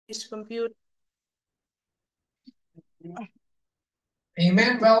his computer.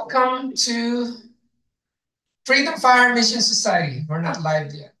 Amen. Welcome to Freedom Fire Mission Society. We're not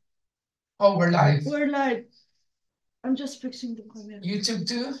live yet. Oh, we're live. We're live. I'm just fixing the camera. YouTube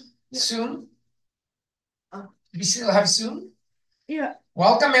too? Yeah. Soon? We still have soon? Yeah.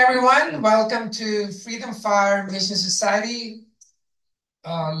 Welcome, everyone. Welcome to Freedom Fire Mission Society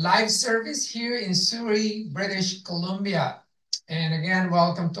live service here in Surrey, British Columbia. And again,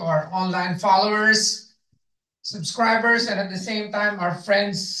 welcome to our online followers, subscribers, and at the same time, our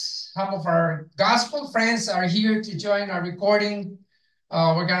friends, some of our gospel friends are here to join our recording.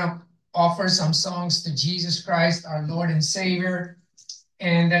 We're going to offer some songs to Jesus Christ, our Lord and Savior.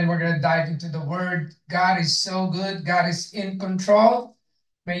 And then we're going to dive into the word. God is so good. God is in control.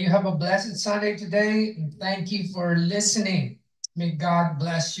 May you have a blessed Sunday today. And thank you for listening. May God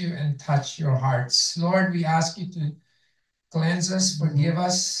bless you and touch your hearts. Lord, we ask you to cleanse us, forgive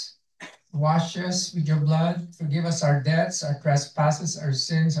us, wash us with your blood. Forgive us our debts, our trespasses, our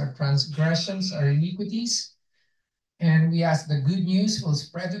sins, our transgressions, our iniquities. And we ask the good news will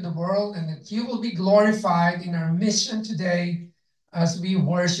spread to the world and that you will be glorified in our mission today as we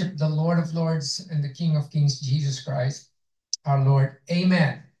worship the Lord of Lords and the King of Kings, Jesus Christ, our Lord.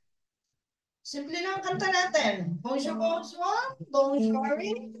 Amen. Simple lang ang kanta natin. Bonjour, bonsoir, bonjour.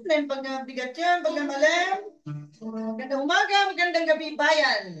 Then pag bigat yan, pag malam. Magandang umaga, magandang gabi,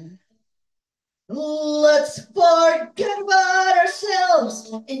 bayan. Let's forget about ourselves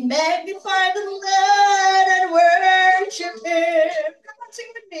and magnify the Lord and worship Him. Come on,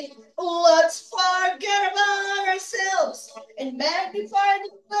 sing with me. Let's forget about ourselves and magnify the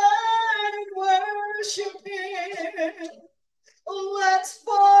Lord and worship Him. Let's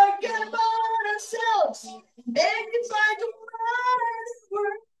forget about ourselves and magnify the Lord and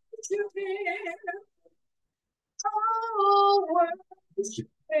worship Him. Oh, worship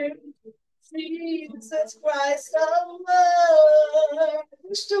Him. Jesus Christ our Lord.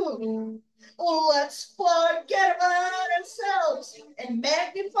 Verse 2. Let's forget about ourselves and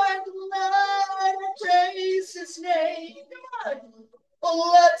magnify the Lord and praise His name. Come on.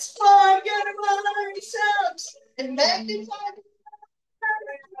 Let's forget about ourselves and magnify the Lord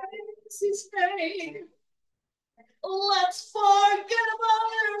and praise His name. Let's forget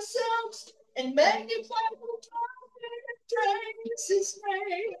about ourselves and magnify the Lord and praise His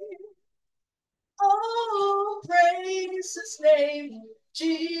name. Oh, praise His name,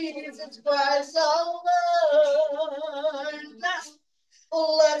 Jesus Christ our Lord.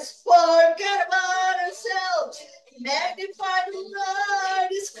 Let's forget about ourselves and magnify the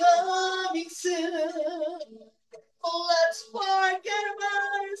Lord is coming soon. Let's forget about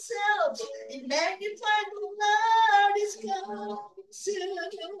ourselves and magnify the Lord is coming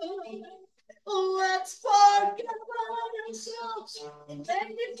soon. Let's forget about ourselves and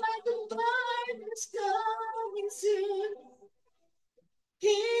magnify the Lord is coming soon.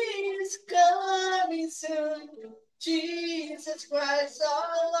 He is coming soon. Jesus Christ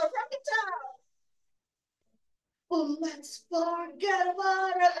our Lord. Rock it down. Let's forget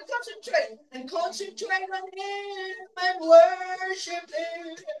about it and concentrate on Him and worship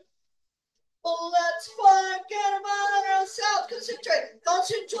Him. Let's forget about ourselves,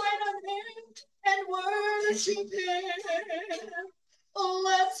 concentrate on Him and worship Him.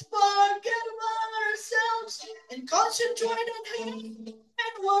 Let's forget about ourselves and concentrate on Him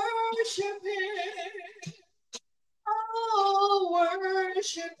and worship Him. Oh,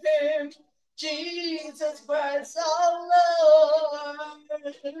 worship Him, Jesus Christ our Lord.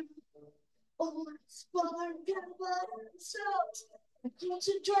 Let's forget about ourselves and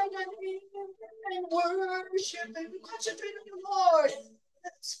concentrate on Him and worship Him. Concentrate on the Lord.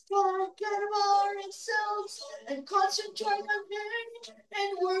 Let's forget about ourselves and concentrate on Him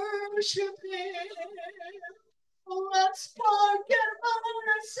and worship Him. Let's forget about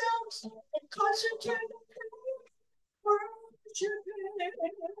ourselves and concentrate on Him. Worship Him.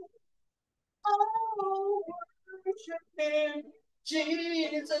 Oh, worship Him,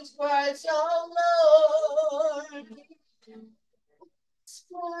 Jesus Christ our Lord. Let's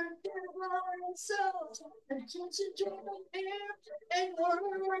forget about ourselves and concentrate on Him and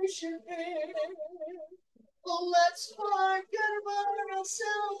worship Him. Let's forget about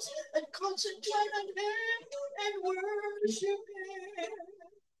ourselves and concentrate on Him and worship Him.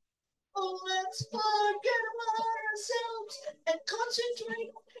 Let's forget about ourselves and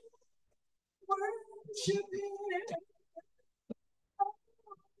concentrate on Him. Worship Him.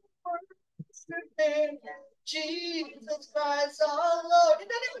 Worship Him. Jesus Christ our Lord. In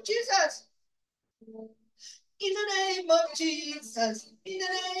the name of Jesus. In the name of Jesus. In the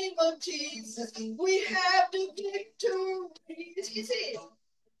name of Jesus. We have the victory. Is it?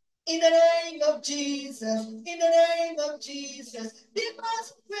 In the name of Jesus, in the name of Jesus, demons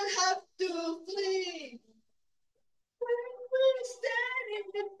will have to flee. When we stand in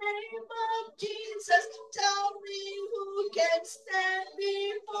the name of Jesus, tell me who can stand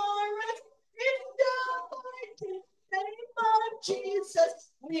before us. In the mighty name of Jesus,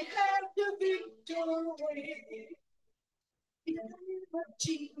 we have the victory. In the name of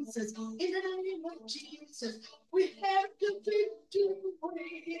Jesus, in the name of Jesus, we have the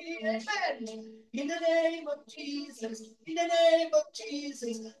victory. Amen. In the name of Jesus, in the name of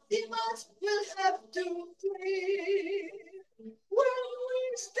Jesus, demons will have to flee. When we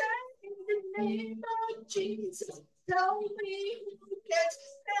stand in the name of Jesus, tell me who can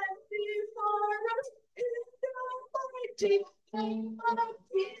stand before us. In the mighty name of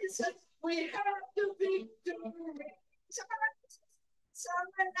Jesus, we have the victory.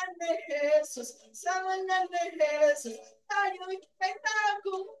 Sama na Jesus, tayo'y may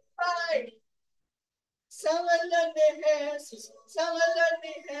tagumpay. Sa ngalan ni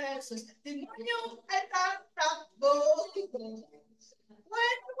Jesus, demonyong ay tatakbo.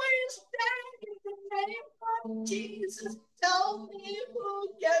 When we stand in the name of Jesus, tell me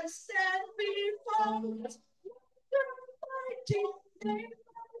who can stand before us. In the mighty name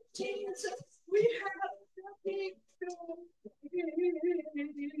of Jesus, we have the victory.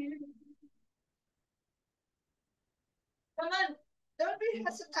 Come on, don't be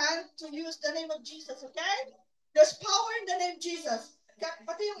hesitant to use the name of Jesus, okay? There's power in the name of Jesus.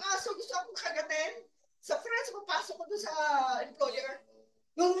 Pati yung aso gusto akong kagatin. Sa friends, papasok ko doon sa employer.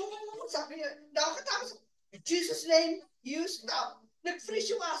 Sabi niya, nakakatakot. In Jesus' name, you stop.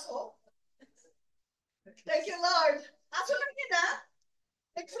 Nag-freeze yung aso. Thank you, Lord. Aso lang yun, ha?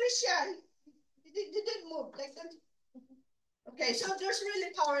 Nag-freeze siya. He didn't move. Like that. Okay, so there's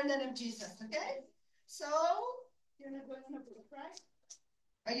really power in the name of Jesus, okay? So, you're not going to pray?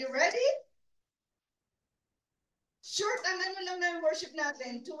 Are you ready? Short ang ano lang ng worship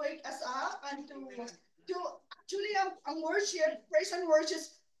natin to wake us up and to actually ang worship, praise and worship,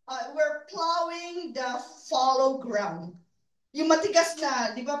 we're plowing the fallow ground. Yung matigas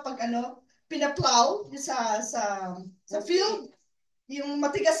na, di ba pag ano, pinaplow sa field, yung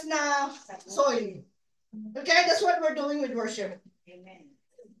matigas na soil. Okay, that's what we're doing with worship. Amen.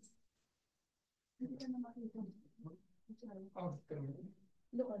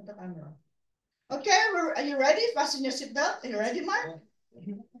 Look at the camera. Okay, are you ready? Fasten your seatbelt. Are you ready, Mark?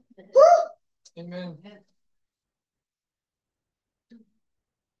 Woo! Amen.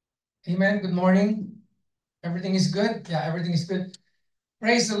 Amen. Good morning. Everything is good? Yeah, everything is good.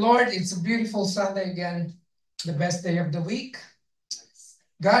 Praise the Lord. It's a beautiful Sunday again. The best day of the week.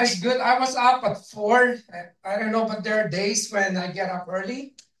 God is good. I was up at 4. I don't know, but there are days when I get up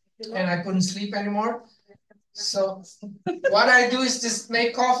early and I couldn't sleep anymore. So what I do is just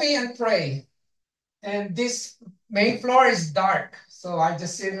make coffee and pray. And this main floor is dark. So I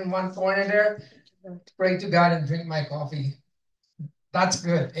just sit in one corner there, pray to God and drink my coffee. That's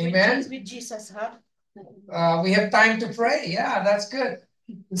good. Amen. With Jesus, huh? We have time to pray. Yeah, that's good.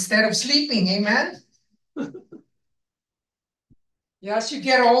 Instead of sleeping. Amen. Yeah, as you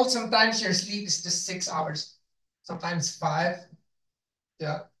get old, sometimes your sleep is just 6 hours, sometimes 5.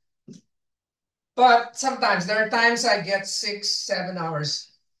 Yeah. But sometimes there are times I get 6, 7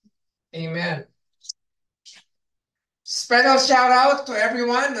 hours. Amen. Special shout out to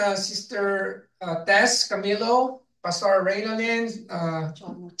everyone, Sister Tess, Camilo, Pastor Raynolin,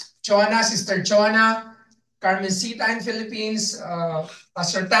 Chona, Sister Chona, Carmencita in Philippines,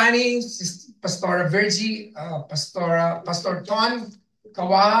 Pastor Tani, Pastora Virgie, Pastor Ton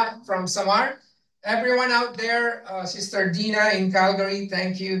Kawa from Samar. Everyone out there, Sister Dina in Calgary,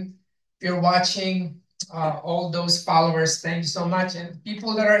 thank you. If you're watching, all those followers, thank you so much. And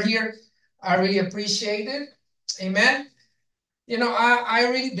people that are here, I really appreciate it. Amen. You know, I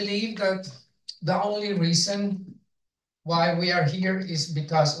really believe that the only reason why we are here is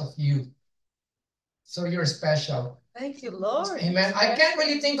because of you. So you're special. Thank you, Lord. Amen. I can't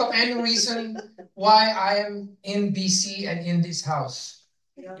really think of any reason why I am in BC and in this house.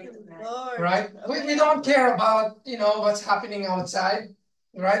 Lord. Right? We don't care about, you know, what's happening outside.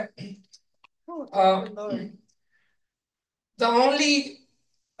 Right? The only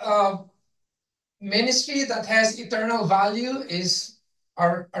ministry that has eternal value is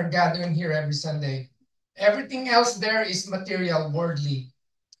our gathering here every Sunday. Everything else there is material, worldly.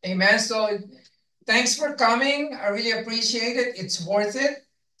 Amen. So thanks for coming. I really appreciate it. It's worth it.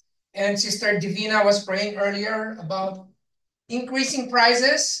 And Sister Divina was praying earlier about increasing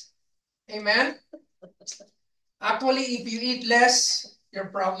prices. Amen. Actually, if you eat less, your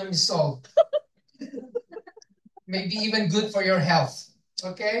problem is solved. Maybe even good for your health.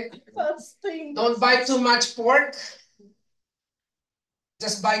 Okay? Fasting. Don't buy too much pork.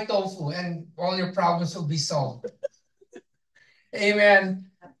 Just buy tofu and all your problems will be solved. Amen.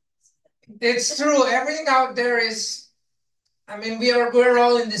 It's true. Everything out there is, I mean, we're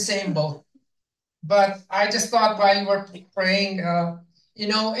all in the same boat. But I just thought while you were praying,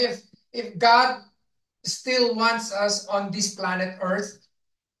 if God still wants us on this planet Earth,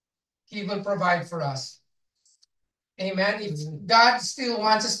 He will provide for us. Amen. If God still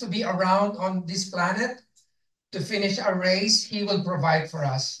wants us to be around on this planet to finish our race, He will provide for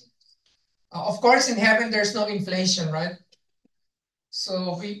us. Of course, in heaven, there's no inflation, right?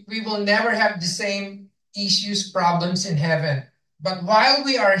 So we will never have the same issues, problems in heaven. But while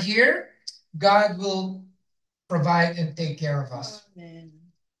we are here, God will provide and take care of us. Amen.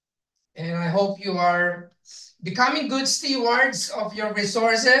 And I hope you are becoming good stewards of your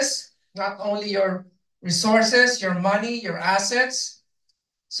resources, not only your resources, your money, your assets,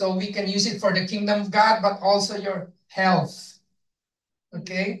 so we can use it for the kingdom of God, but also your health.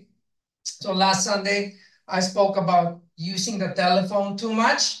 Okay? So last Sunday, I spoke about using the telephone too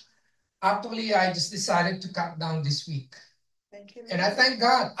much. Actually, I just decided to cut down this week. Thank you. And I thank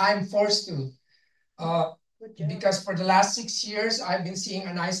God I'm forced to. Because for the last 6 years, I've been seeing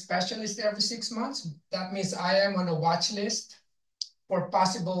an eye specialist every 6 months. That means I am on a watch list for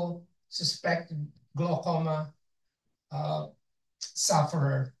possible suspected glaucoma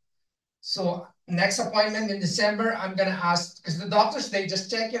sufferer. So next appointment in December, I'm gonna ask, because the doctors, they just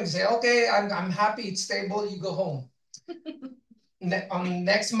check you and say, okay, I'm happy, it's stable, you go home.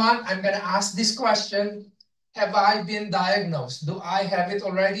 Next month, I'm gonna ask this question: have I been diagnosed? Do I have it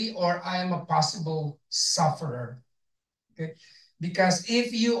already, or I am a possible sufferer? Okay, because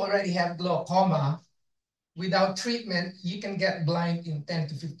if you already have glaucoma, without treatment, you can get blind in 10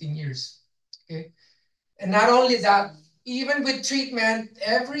 to 15 years. Okay, and not only that, even with treatment,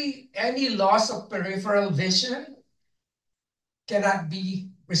 any loss of peripheral vision cannot be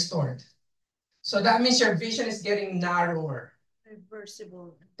restored. So that means your vision is getting narrower.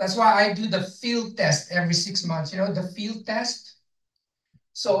 Reversible. That's why I do the field test every 6 months. You know, the field test.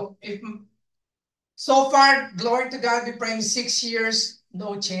 So so far, glory to God, we're praying 6 years,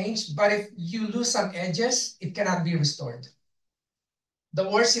 no change. But if you lose some edges, it cannot be restored. The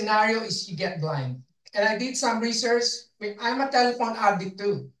worst scenario is you get blind. And I did some research. I'm a telephone addict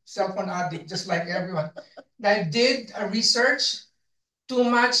too, cell phone addict, just like everyone. And I did a research. Too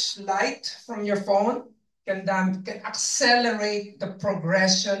much light from your phone can accelerate the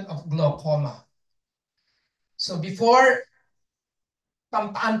progression of glaucoma. So before,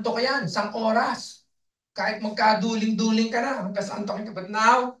 pampaanto ka yan, isang oras. Kahit magkaduling-duling ka na, hanggang sa antokin ka. But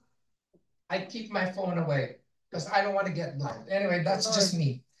now, I keep my phone away because I don't want to get blind. Anyway, that's just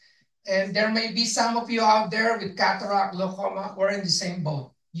me. And there may be some of you out there with cataract, glaucoma, we're in the same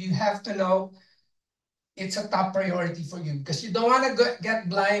boat. You have to know it's a top priority for you because you don't want to get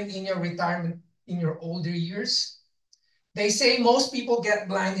blind in your retirement, in your older years. They say most people get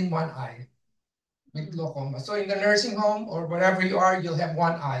blind in one eye with glaucoma. So in the nursing home or wherever you are, you'll have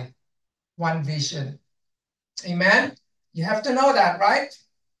one eye, one vision. Amen? You have to know that, right?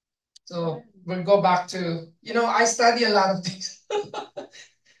 So we'll go back to, I study a lot of things.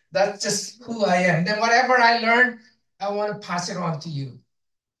 That's just who I am. Then whatever I learn, I want to pass it on to you.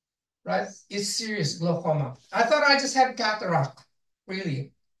 Right? It's serious glaucoma. I thought I just had cataract,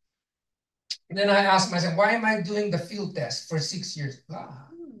 really. And then I asked myself, why am I doing the field test for 6 years?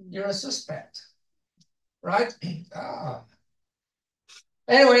 You're a suspect, right?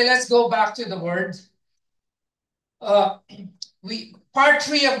 Anyway, let's go back to the word. Part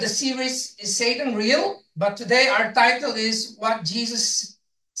 3 of the series is Satan Real? But today our title is what Jesus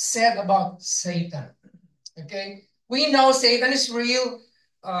said about Satan. Okay, we know Satan is real.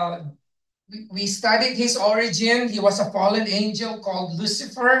 We studied his origin. He was a fallen angel called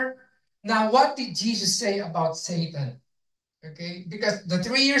Lucifer. Now, what did Jesus say about Satan? Okay, because the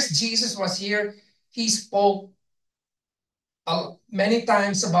 3 years Jesus was here, he spoke many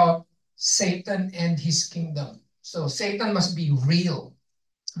times about Satan and his kingdom. So Satan must be real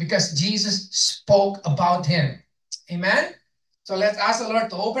because Jesus spoke about him. Amen? So let's ask the Lord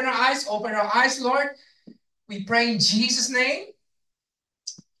to open our eyes. Open our eyes, Lord. We pray in Jesus' name.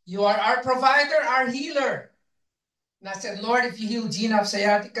 You are our provider, our healer. And I said, Lord, if you heal Gina of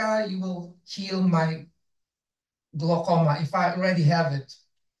sciatica, you will heal my glaucoma if I already have it.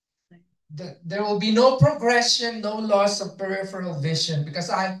 There will be no progression, no loss of peripheral vision because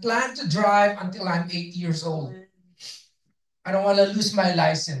I plan to drive until I'm 8 years old. I don't want to lose my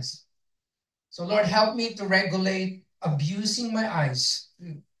license. So Lord, help me to regulate abusing my eyes.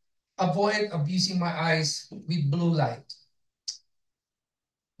 Avoid abusing my eyes with blue light.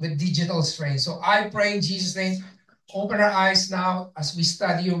 with digital strain. So I pray in Jesus' name, open our eyes now as we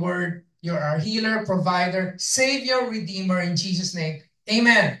study your word. You're our healer, provider, savior, redeemer in Jesus' name.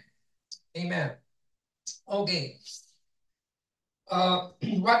 Amen. Amen. Okay.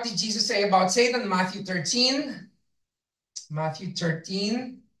 What did Jesus say about Satan? Matthew 13. Matthew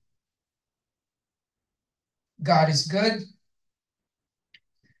 13. God is good.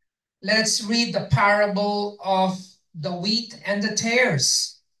 Let's read the parable of the wheat and the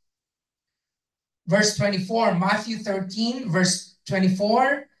tares. Verse 24, Matthew 13, verse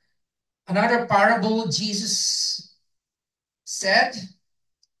 24. Another parable Jesus said,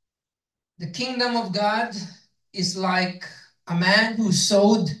 the kingdom of God is like a man who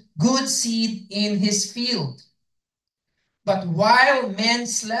sowed good seed in his field. But while men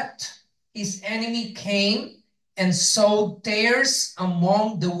slept, his enemy came and sowed tares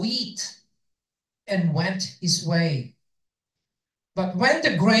among the wheat and went his way. But when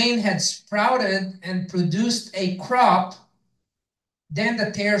the grain had sprouted and produced a crop, then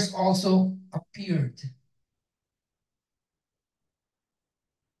the tares also appeared.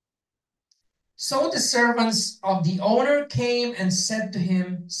 So the servants of the owner came and said to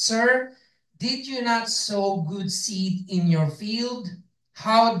him, Sir, did you not sow good seed in your field?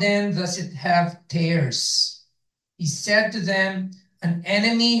 How then does it have tares? He said to them, An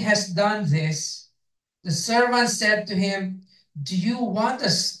enemy has done this. The servant said to him, Do you want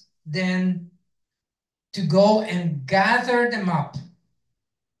us then to go and gather them up?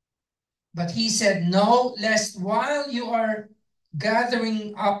 But he said, No, lest while you are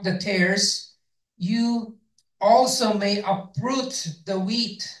gathering up the tares, you also may uproot the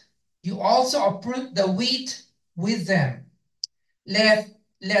wheat. You also uproot the wheat with them.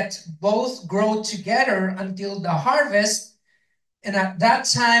 Let both grow together until the harvest. And at that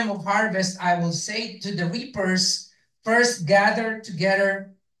time of harvest, I will say to the reapers, First gather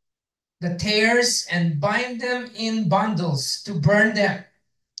together the tares and bind them in bundles to burn them,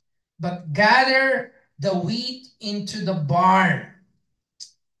 but gather the wheat into the barn.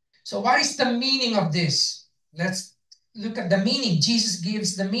 So what is the meaning of this? Let's look at the meaning. Jesus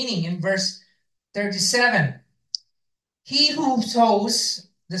gives the meaning in verse 37. He who sows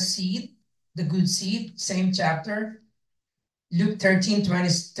the seed, the good seed, same chapter, Luke 13,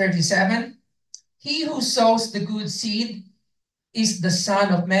 37. He who sows the good seed is the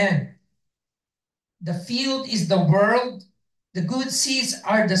Son of Man. The field is the world. The good seeds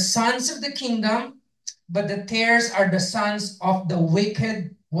are the sons of the kingdom, but the tares are the sons of the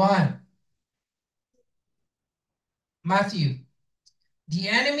wicked one. Matthew, the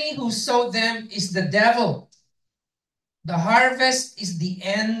enemy who sowed them is the devil. The harvest is the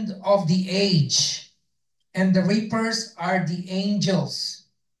end of the age, and the reapers are the angels.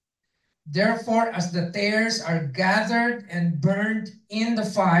 Therefore, as the tares are gathered and burned in the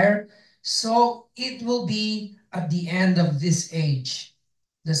fire, so it will be at the end of this age.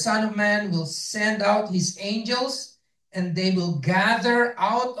 The Son of Man will send out his angels, and they will gather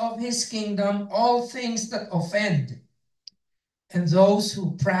out of his kingdom all things that offend, and those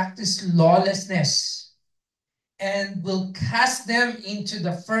who practice lawlessness, and will cast them into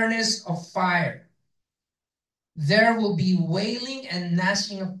the furnace of fire. There will be wailing and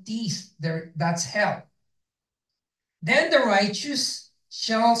gnashing of teeth. That's hell. Then the righteous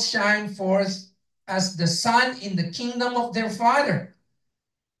shall shine forth as the sun in the kingdom of their Father.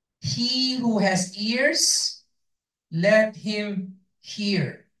 He who has ears, let him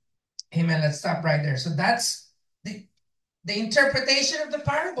hear. Amen. Let's stop right there. So that's the interpretation of the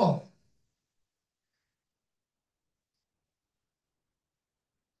parable.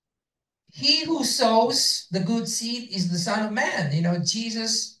 He who sows the good seed is the Son of Man.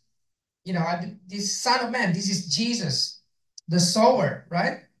 Jesus, this Son of Man, this is Jesus, the sower,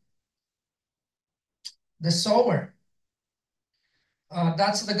 right? The sower.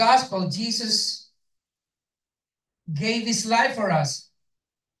 That's the gospel. Jesus gave his life for us,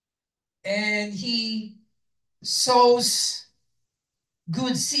 and he sows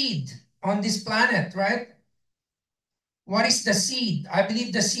good seed on this planet, right? What is the seed? I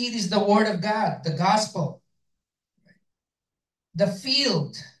believe the seed is the word of God, the gospel. The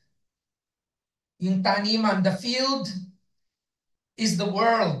field, yung taniman, the field is the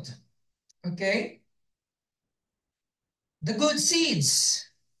world, okay? The good seeds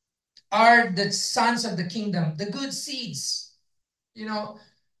are the sons of the kingdom. The good seeds,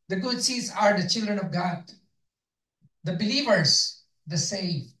 the good seeds are the children of God, the believers, the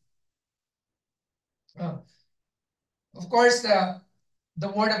saved. Of course, the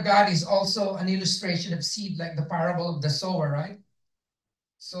word of God is also an illustration of seed, like the parable of the sower, right?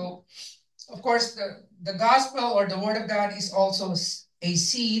 So, of course, the gospel or the word of God is also a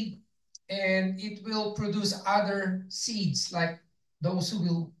seed, and it will produce other seeds, like those who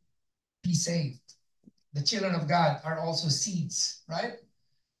will be saved. The children of God are also seeds, right?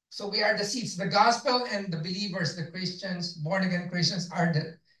 So we are the seeds. The gospel and the believers, the Christians, born again Christians, are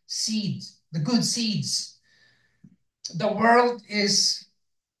the seeds, the good seeds. The world is,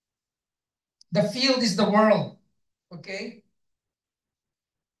 the field is the world, okay?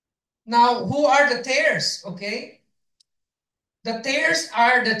 Now, who are the tares, okay? The tares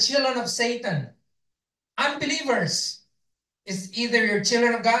are the children of Satan, unbelievers. It's either you're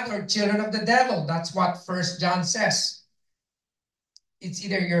children of God or children of the devil. That's what First John says. It's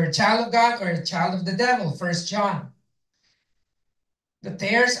either you're a child of God or a child of the devil, First John. The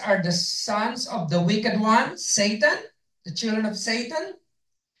tares are the sons of the wicked one, Satan, the children of Satan.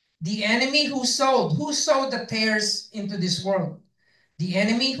 The enemy who sowed the tares into this world? The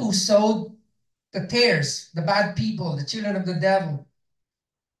enemy who sowed the tares, the bad people, the children of the devil.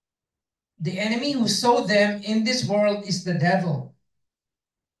 The enemy who sowed them in this world is the devil.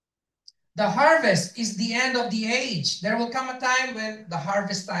 The harvest is the end of the age. There will come a time when the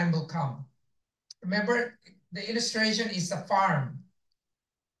harvest time will come. Remember, the illustration is a farm,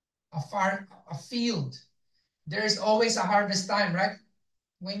 a field. There is always a harvest time, right?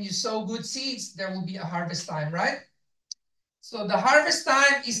 When you sow good seeds, there will be a harvest time, right? So the harvest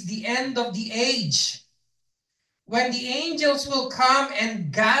time is the end of the age, when the angels will come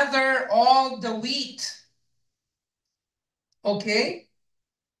and gather all the wheat. Okay?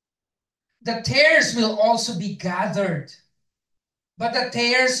 The tares will also be gathered, but the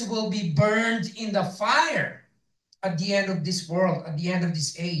tares will be burned in the fire at the end of this world, at the end of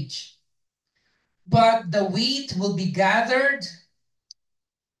this age. But the wheat will be gathered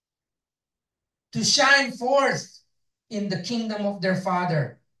to shine forth in the kingdom of their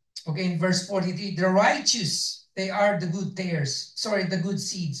Father. Okay, in verse 43, the righteous, they are the good tares, sorry, the good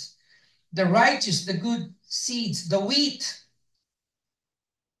seeds. The righteous, the good seeds, the wheat.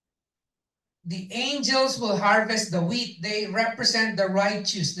 The angels will harvest the wheat. They represent the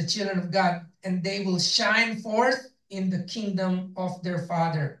righteous, the children of God, and they will shine forth in the kingdom of their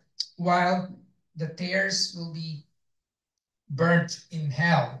Father, while the tares will be burnt in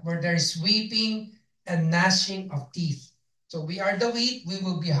hell, where there is weeping and gnashing of teeth. So we are the wheat. We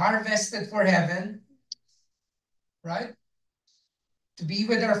will be harvested for heaven, right? To be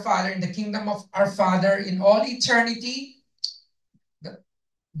with our Father in the kingdom of our Father in all eternity.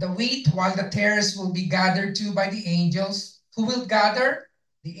 The wheat, while the tares will be gathered to by the angels. Who will gather?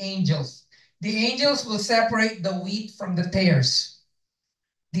 The angels. The angels will separate the wheat from the tares.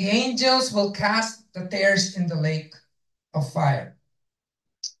 The angels will cast the tares in the lake of fire.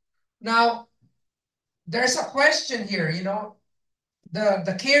 Now, there's a question here,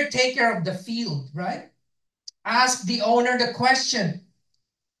 the caretaker of the field, right? Ask the owner the question.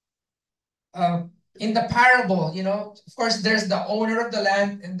 In the parable, of course, there's the owner of the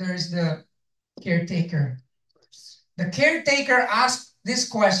land and there's the caretaker. The caretaker asked this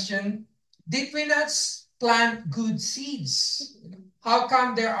question: did we not plant good seeds? How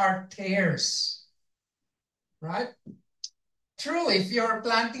come there are tares? Right? True, if you're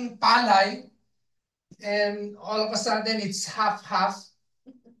planting palay and all of a sudden it's half-half,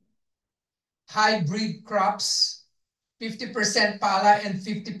 hybrid crops, 50% palay and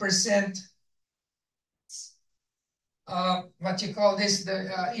 50% what you call this,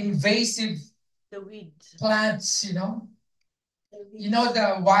 the invasive The weed. plants, the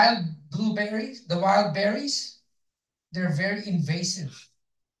wild blueberries, the wild berries, they're very invasive.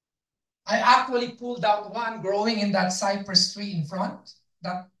 I actually pulled out one growing in that cypress tree in front,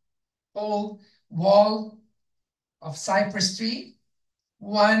 that whole wall of cypress tree.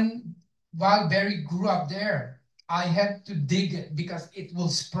 One wild berry grew up there. I had to dig it because it will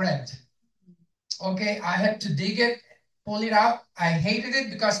spread. Okay, I had to dig it, pull it out. I hated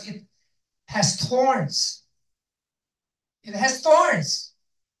it because it has thorns. It has thorns.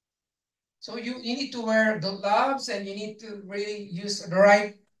 So you need to wear gloves and you need to really use the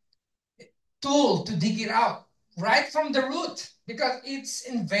right tool to dig it out right from the root because it's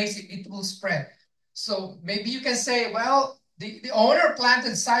invasive. It will spread. So maybe you can say, well, the owner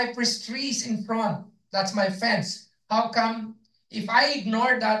planted cypress trees in front. That's my fence. How come if I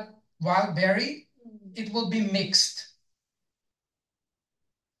ignore that wild berry, it will be mixed?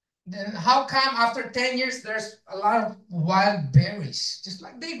 Then how come after 10 years, there's a lot of wild berries? Just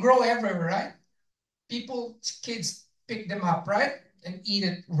like they grow everywhere, right? Kids pick them up, right? And eat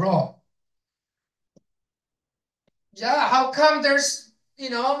it raw. Yeah, how come there's, we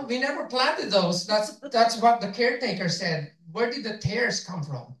never planted those. That's what the caretaker said. Where did the tares come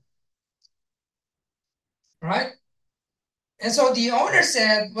from? Right? And so the owner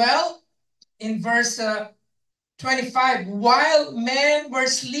said, well, in verse 25, while men were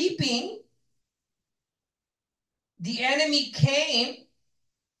sleeping, the enemy came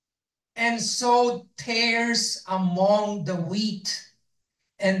and sowed tares among the wheat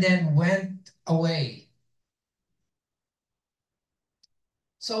and then went away.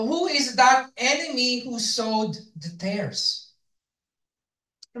 So who is that enemy who sowed the tares?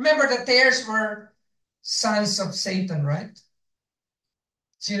 Remember, the tares were sons of Satan, right?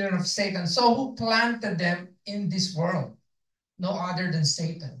 Children of Satan. So who planted them in this world? No other than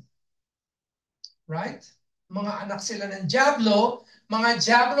Satan. Right? Mga anak sila ng Diablo, mga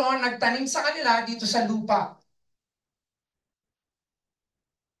Diablo ang nagtanim sa kanila dito sa lupa.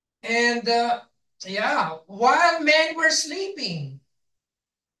 And yeah, while men were sleeping,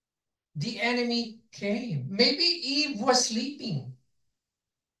 the enemy came. Maybe Eve was sleeping.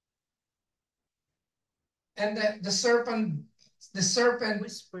 And the serpent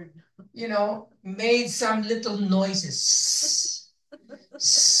Whispered. Made some little noises.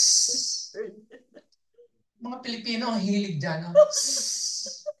 Mga Pilipino ang hilig dyan. No?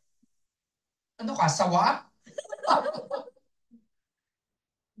 Ano ka, sawa?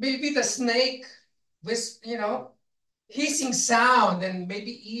 Maybe the snake with, hissing sound, and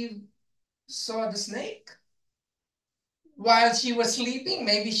maybe Eve saw the snake while she was sleeping.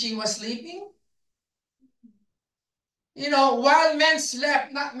 Maybe she was sleeping. While men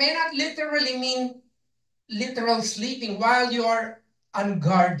slept, may not literally mean literal sleeping, while you are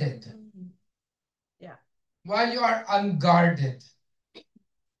unguarded. Yeah. While you are unguarded.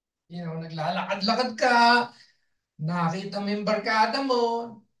 Naglalakad-lakad ka, nakita mo yung barkada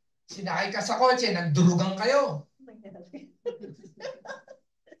mo, sinakay ka sa kotse, nagdurugan kayo.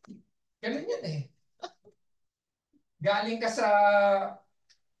 Ganun yun eh. Galing ka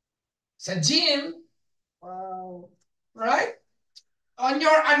sa gym. Wow. Right? On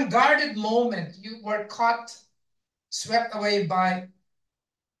your unguarded moment, you were caught, swept away by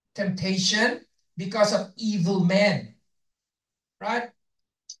temptation because of evil men. Right?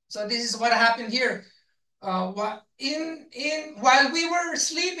 So this is what happened here. While we were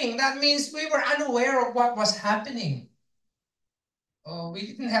sleeping, that means we were unaware of what was happening.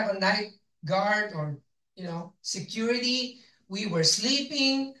 We didn't have a night guard or security. We were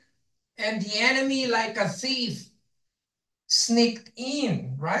sleeping, and the enemy, like a thief, sneaked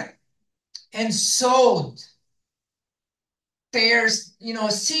in, right? And sowed tares,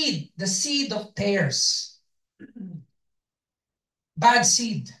 seed, the seed of tares. Bad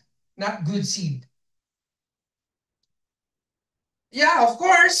seed, not good seed. Yeah, of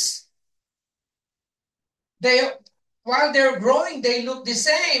course. While they're growing, they look the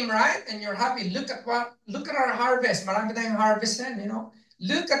same, right? And you're happy. Look at our harvest. Marami tayong harvest then,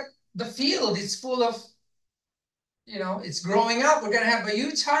 Look at the field. It's full of, it's growing up. We're going to have a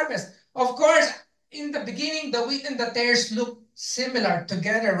huge harvest. Of course, in the beginning, the wheat and the tares look similar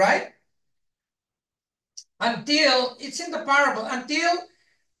together, right? Until, it's in the parable, until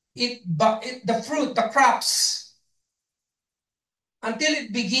the fruit, the crops, until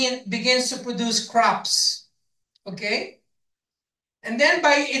it begins to produce crops. Okay? And then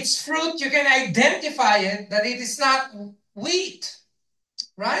by its fruit, you can identify it, that it is not wheat,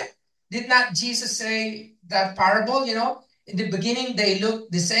 right? Did not Jesus say that parable, in the beginning they look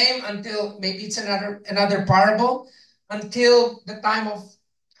the same until maybe it's another parable, until the time of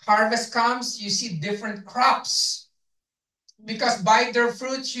harvest comes, you see different crops. Because by their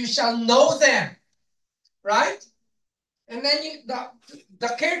fruits you shall know them, right? And then the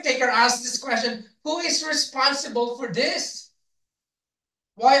caretaker asks this question, who is responsible for this?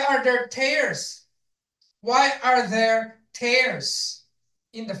 Why are there tares? Why are there tares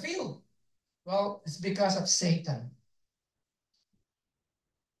in the field? Well, it's because of Satan.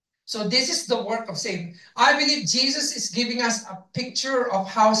 So this is the work of Satan. I believe Jesus is giving us a picture of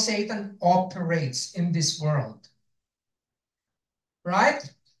how Satan operates in this world. Right?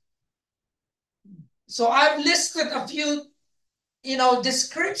 So I've listed a few,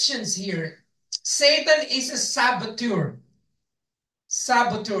 descriptions here. Satan is a saboteur.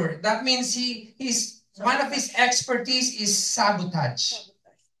 Saboteur. That means he's one of his expertise is sabotage.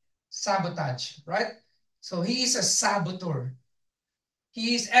 Sabotage, right? So he is a saboteur.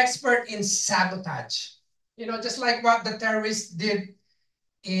 He is expert in sabotage. Just like what the terrorists did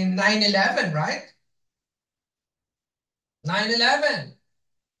in 9/11, right? 9/11.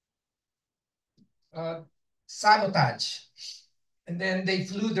 Sabotage. And then they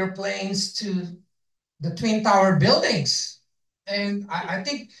flew their planes to the Twin Tower buildings. And I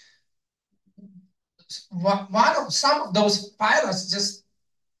think some of those pilots just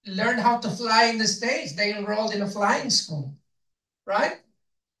learned how to fly in the States. They enrolled in a flying school. right?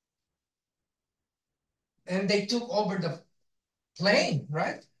 And they took over the plane,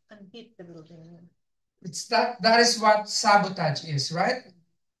 right? And hit the building. It's that is what sabotage is, right?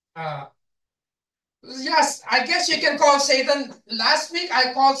 Uh, yes, I guess you can call Satan. Last week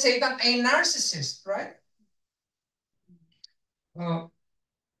I called Satan a narcissist, right? Uh,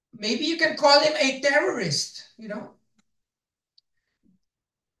 maybe you can call him a terrorist,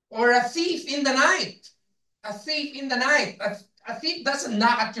 or a thief in the night. A thief in the night. A thief doesn't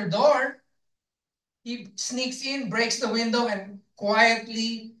knock at your door. He sneaks in, breaks the window, and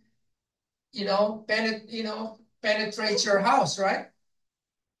quietly, penetrates your house, right?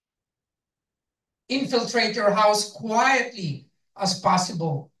 Infiltrate your house quietly as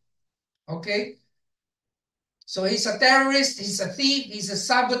possible. Okay? So he's a terrorist, he's a thief, he's a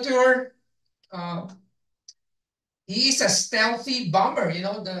saboteur. Uh, he is a stealthy bomber,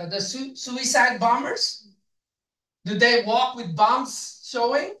 the suicide bombers. Do they walk with bombs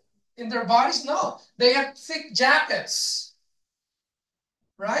showing in their bodies? No, they have thick jackets,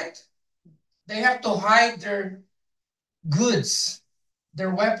 right? They have to hide their goods,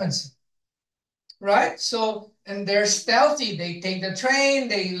 their weapons, right? So, and they're stealthy. They take the train,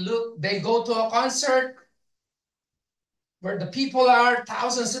 they go to a concert where the people are,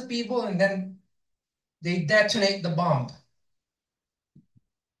 thousands of people, and then they detonate the bomb.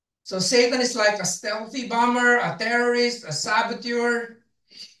 So Satan is like a stealthy bomber, a terrorist, a saboteur,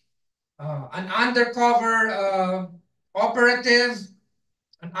 an undercover operative,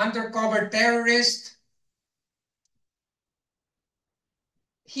 an undercover terrorist.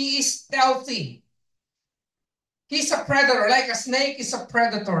 He is stealthy. He's a predator, like a snake is a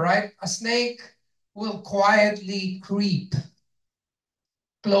predator, right? A snake will quietly creep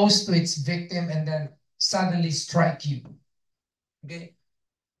close to its victim and then suddenly strike you. Okay?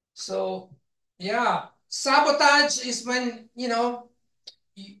 So, yeah, sabotage is when,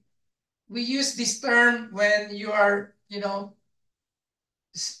 we use this term when you are, you know,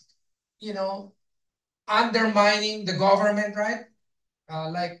 undermining the government, right?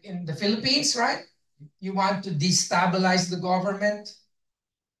 Like in the Philippines, right? You want to destabilize the government.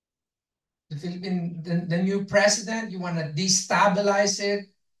 The new president, you want to destabilize it.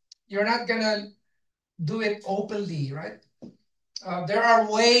 You're not gonna do it openly, right? There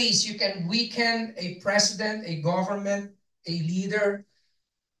are ways you can weaken a president, a government, a leader.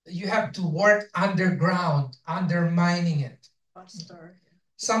 You have to work underground, undermining it. Pastor.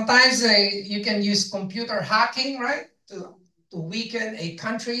 Sometimes you can use computer hacking, right, to weaken a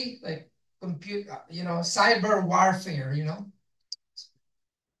country, like cyber warfare.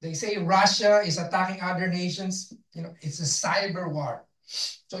 They say Russia is attacking other nations. It's a cyber war.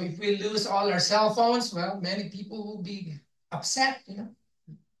 So if we lose all our cell phones, well, many people will be upset.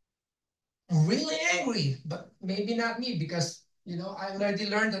 Really angry, but maybe not me because I already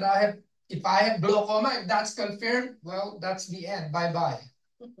learned that if I have glaucoma, if that's confirmed, well, that's the end. Bye-bye.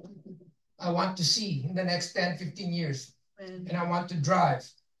 I want to see in the next 10, 15 years. And I want to drive.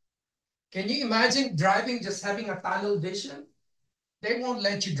 Can you imagine driving just having a tunnel vision? They won't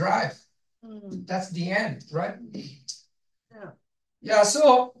let you drive. That's the end, right? Yeah. Yeah,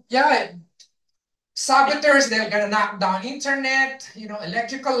 so yeah, saboteurs, they're gonna knock down internet,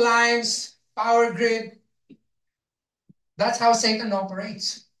 electrical lines, power grid. That's how Satan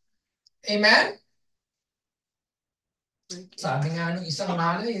operates. Amen? Sabi nga nung isang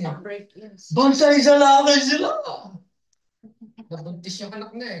nanay, bantay sa lakay sila. Nabuntis yung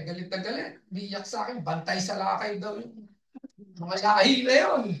anak niya eh, galit na galit. Biyak sa akin, bantay sa lakay daw yun. Mga lakay na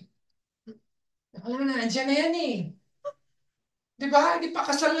yun. Wala na, andyan na yan eh. Di ba? Di pa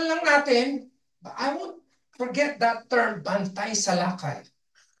kasal na lang natin. But I won't forget that term, bantay sa lakay.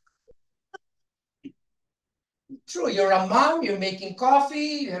 True, you're a mom, you're making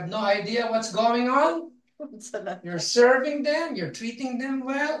coffee, you have no idea what's going on. You're serving them, you're treating them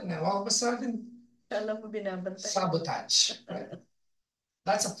well, and then all of a sudden, sabotage. Right?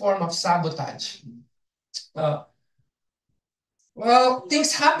 That's a form of sabotage. Well,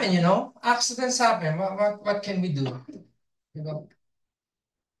 things happen, accidents happen. What can we do?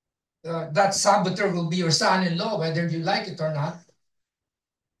 That saboteur will be your son-in-law, whether you like it or not.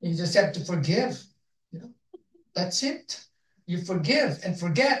 You just have to forgive. That's it. You forgive and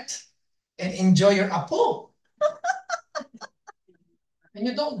forget and enjoy your apo. And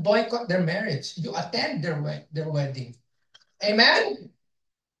you don't boycott their marriage. You attend their wedding. Amen?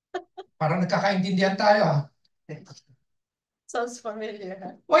 Parang nagkakaintindihan tayo. Sounds familiar.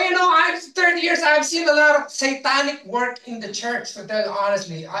 Huh? Well, I've 30 years, I've seen a lot of satanic work in the church, to tell you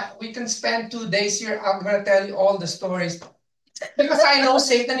honestly. We can spend 2 days here. I'm going to tell you all the stories. Because I know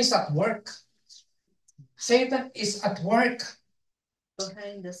Satan is at work. Satan is at work.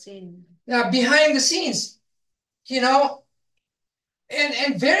 Behind the scene. Now, behind the scenes, you know,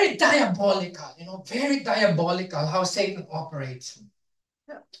 and very diabolical, very diabolical how Satan operates.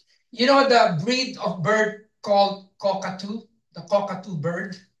 Yeah. You know the breed of bird called cockatoo, the cockatoo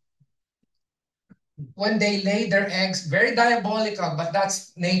bird? When they lay their eggs, very diabolical, but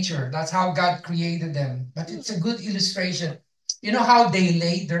that's nature. That's how God created them. But it's a good illustration. You know how they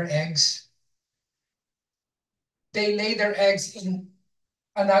lay their eggs? They lay their eggs in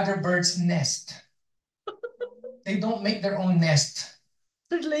another bird's nest. They don't make their own nest.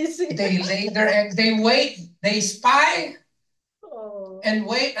 They're lazy. They lay their eggs, they wait, they spy Oh. and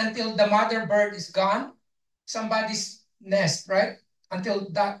wait until the mother bird is gone. Somebody's nest, right? Until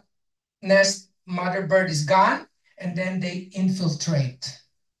that nest mother bird is gone, and then they infiltrate.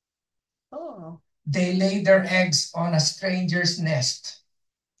 Oh. They lay their eggs on a stranger's nest.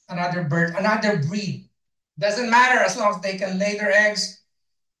 Another bird, another breed. Doesn't matter as long as they can lay their eggs.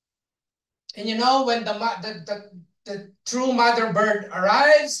 And you know, when the true mother bird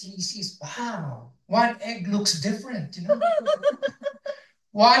arrives, he sees, wow, one egg looks different,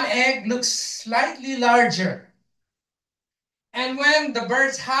 One egg looks slightly larger. And when the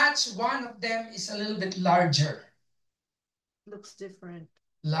birds hatch, one of them is a little bit larger. Looks different.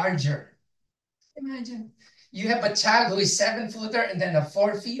 Larger. Imagine you have a child who is 7-footer and then a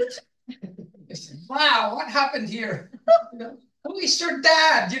 4 feet. Wow, what happened here? Who is your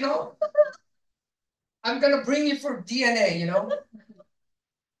dad? I'm gonna bring you for DNA.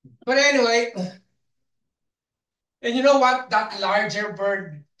 But anyway, and you know what that larger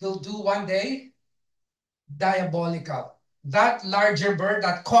bird will do one day? Diabolical. That larger bird,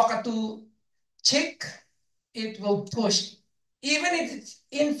 that cockatoo chick, it will push. Even in its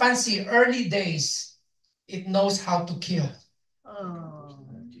infancy, early days, it knows how to kill. Oh.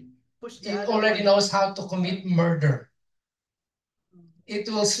 It already knows how to commit murder. Mm. It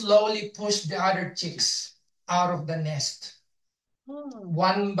will slowly push the other chicks out of the nest,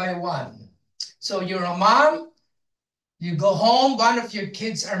 one by one. So you're a mom, you go home, one of your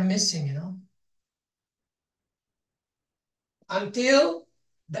kids are missing, until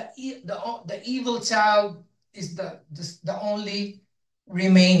the evil child is the only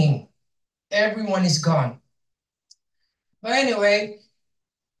remaining. Everyone is gone. But anyway,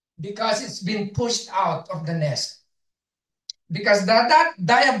 because it's been pushed out of the nest. Because that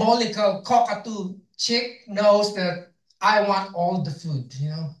diabolical cockatoo chick knows that I want all the food,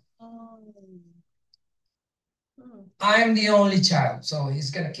 I'm the only child, so he's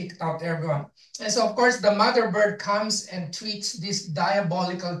gonna kick out everyone. And so of course the mother bird comes and treats this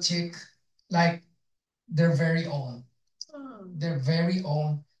diabolical chick like their very own. Their very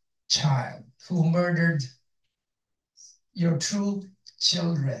own child who murdered your true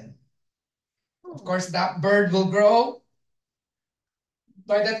children. Of course, that bird will grow.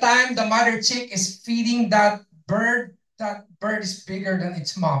 By the time the mother chick is feeding that bird is bigger than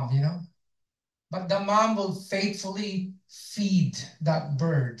its mom, But the mom will faithfully feed that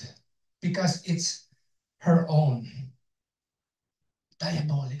bird because it's her own.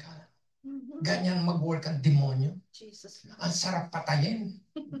 Diabolical. Ganyan mag-work ang demonyo. Jesus. Ang sarap patayin.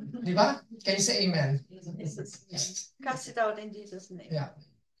 Di ba? Can you say amen? Jesus. Cast it out in Jesus' name. Yeah.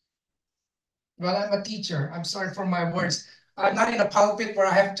 Well, I'm a teacher. I'm sorry for my words. I'm not in a pulpit where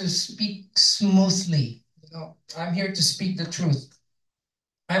I have to speak smoothly. I'm here to speak the truth.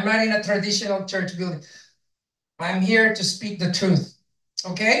 I'm not in a traditional church building. I'm here to speak the truth.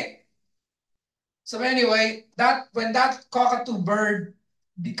 Okay? So anyway, when that cockatoo bird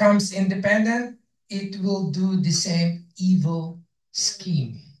becomes independent, it will do the same evil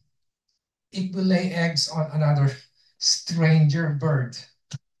scheme. It will lay eggs on another stranger bird's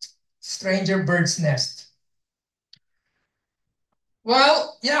nest.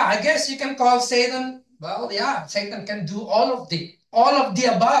 Well, yeah, I guess you can call Satan. Well, yeah, Satan can do all of the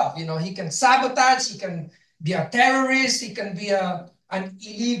above. He can sabotage. He can be a terrorist. He can be an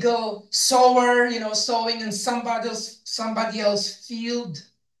illegal sower. Sowing in somebody else's field,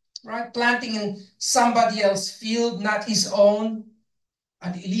 right? Planting in somebody else's field, not his own.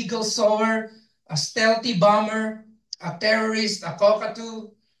 An illegal sower, a stealthy bomber, a terrorist, a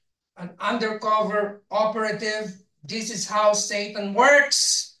cockatoo, an undercover operative. This is how Satan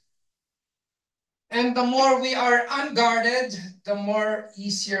works. And the more we are unguarded, the more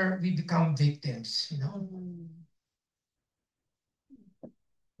easier we become victims,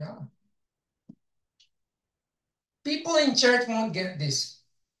 Yeah. People in church won't get this.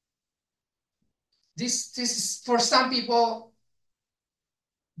 This is, for some people,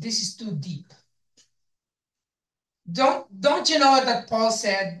 this is too deep. Don't you know that Paul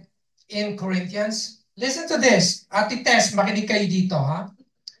said in Corinthians, Listen to this. Ate Tess, makinig kayo dito, ha?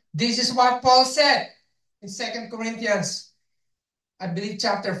 This is what Paul said in 2 Corinthians, I believe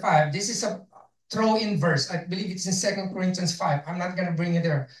chapter 5. This is a throw-in verse. I believe it's in 2 Corinthians 5. I'm not going to bring it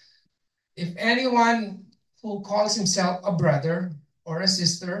there. If anyone who calls himself a brother or a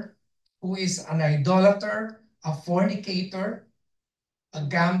sister who is an idolater, a fornicator, a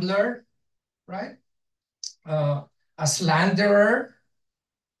gambler, right? A slanderer,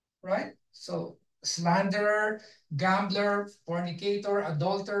 right? So slanderer, gambler, fornicator,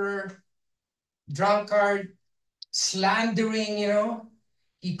 adulterer, drunkard, slandering,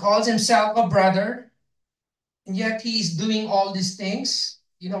 he calls himself a brother, and yet he's doing all these things.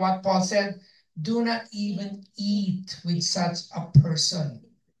 You know what Paul said? Do not even eat with such a person.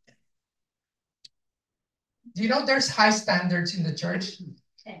 Do you know there's high standards in the church?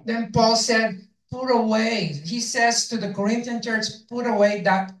 Then Paul said, put away. He says to the Corinthian church, put away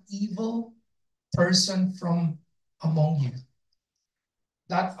that evil person from among you.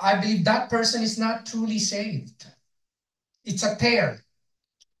 That I believe that person is not truly saved. It's a tear.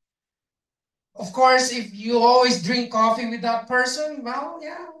 Of course, if you always drink coffee with that person, well,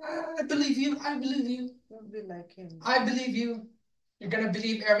 yeah, I believe you. I believe you. Don't be like him. I believe you. You're going to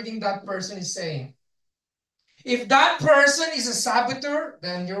believe everything that person is saying. If that person is a saboteur,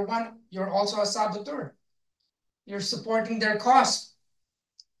 then you're also a saboteur. You're supporting their cause.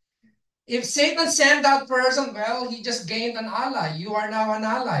 If Satan sent that person, well, he just gained an ally. You are now an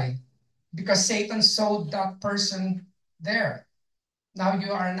ally because Satan sowed that person there. Now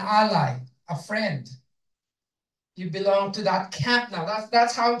you are an ally, a friend. You belong to that camp now.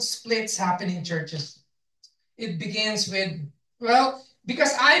 That's how splits happen in churches. It begins with, well,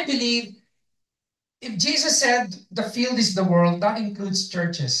 because I believe if Jesus said the field is the world, that includes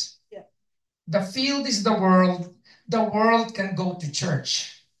churches. Yeah. The field is the world can go to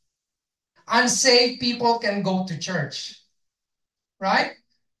church. Unsaved people can go to church, right?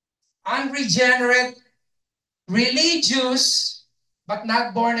 Unregenerate, religious, but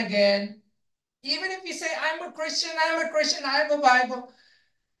not born again. Even if you say, I'm a Christian, I have a Bible,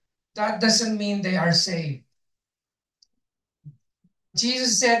 that doesn't mean they are saved.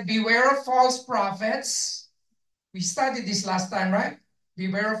 Jesus said, beware of false prophets. We studied this last time, right?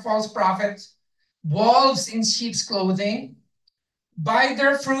 Beware of false prophets, wolves in sheep's clothing. By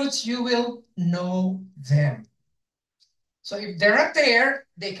their fruits you will know them. So if they're a tear,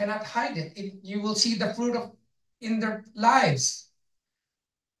 they cannot hide it. You will see the fruit in their lives.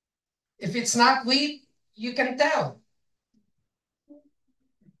 If it's not wheat, you can tell.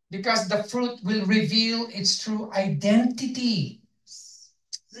 Because the fruit will reveal its true identity.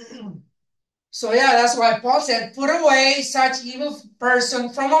 So yeah, that's why Paul said, put away such evil person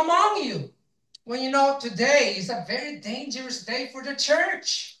from among you. When you know today is a very dangerous day for the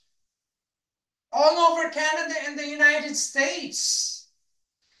church. All over Canada and the United States.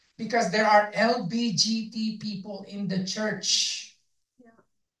 Because there are LGBT people in the church. Yeah.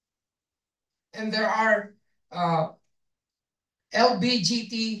 And there are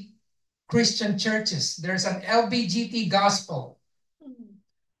LGBT Christian churches. There's an LGBT gospel.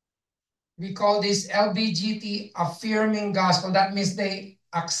 We call this LGBT affirming gospel. That means they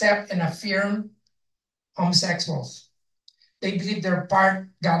accept and affirm homosexuals. They believe they're part,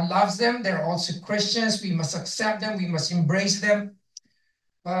 God loves them. They're also Christians. We must accept them. We must embrace them.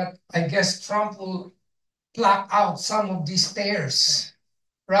 But I guess Trump will pluck out some of these stairs,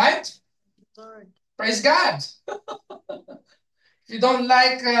 right? Lord. Praise God. If you don't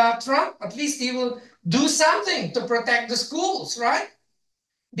like Trump, at least he will do something to protect the schools, right?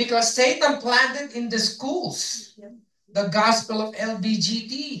 Because Satan planted in the schools the gospel of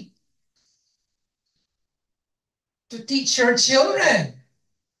LGBT to teach your children.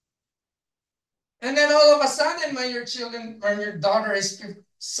 And then all of a sudden, when your daughter is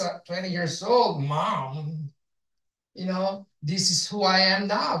 20 years old, mom, this is who I am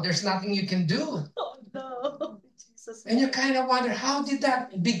now. There's nothing you can do. Oh no. Jesus. And you kind of wonder, how did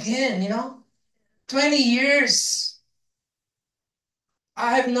that begin, 20 years.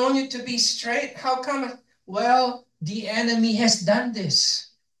 I have known you to be straight. How come? Well, the enemy has done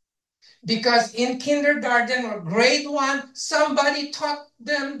this. Because in kindergarten or grade 1, somebody taught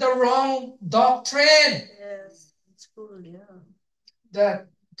them the wrong doctrine. Yes, it's cool, yeah. That,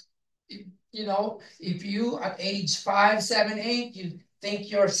 if you at age 5, 7, 8, you think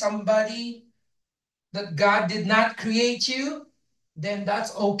you're somebody, that God did not create you, then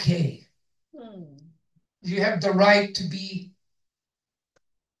that's okay. You have the right to be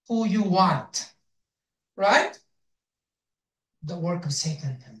who you want, right? The work of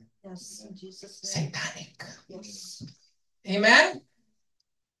Satan. Yes, in Jesus' name. Satanic. Yes. Amen?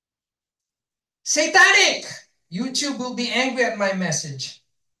 Satanic! YouTube will be angry at my message.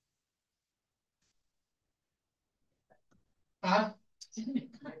 Huh?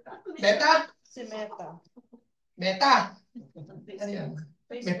 Meta? Si Meta. Meta? Ano yan?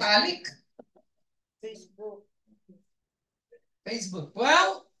 Metallic? Facebook. Facebook.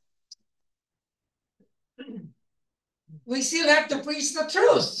 Well, we still have to preach the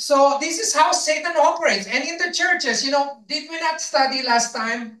truth. So this is how Satan operates. And in the churches, did we not study last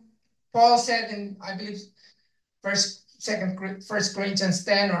time? Paul said in, I believe, First Corinthians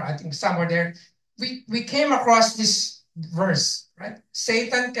 10, or I think somewhere there, we came across this verse, right?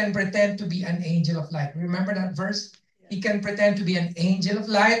 Satan can pretend to be an angel of light. Remember that verse? He can pretend to be an angel of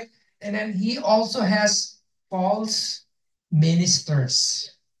light, and then he also has false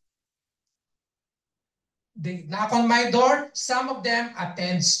ministers. They knock on my door. Some of them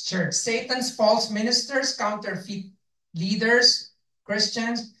attend church. Satan's false ministers, counterfeit leaders,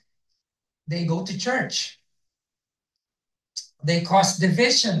 Christians, they go to church. They cause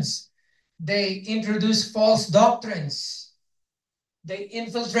divisions. They introduce false doctrines. They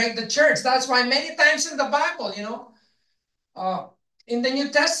infiltrate the church. That's why many times in the Bible, in the New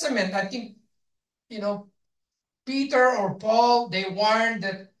Testament, I think, Peter or Paul, they warned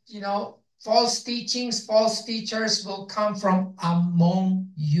that, false teachings, false teachers will come from among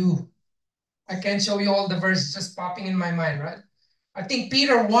you. I can't show you all the verses just popping in my mind, right? I think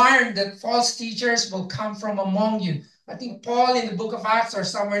Peter warned that false teachers will come from among you. I think Paul in the book of Acts or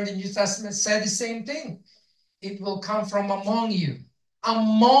somewhere in the New Testament said the same thing. It will come from among you.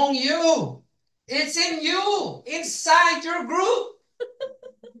 Among you. It's in you, inside your group.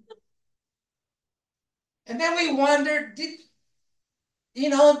 And then we wondered, did we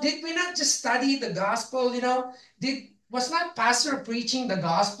not just study the gospel? Was not pastor preaching the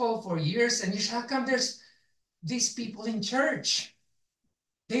gospel for years? And how come there's these people in church?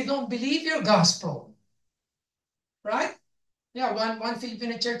 They don't believe your gospel, right? Yeah, one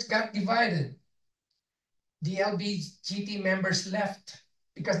Filipino church got divided. The LBGT members left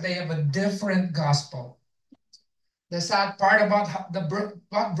because they have a different gospel. The sad part about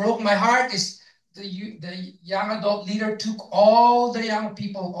what broke my heart is the young adult leader took all the young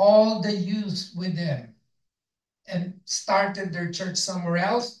people, all the youth with them, and started their church somewhere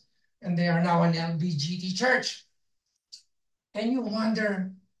else, and they are now an LBGT church. And you wonder,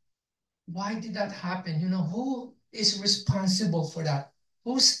 why did that happen? Who is responsible for that?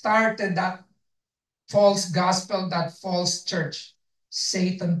 Who started that false gospel, that false church?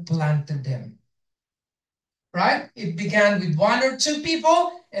 Satan planted them. Right? It began with one or two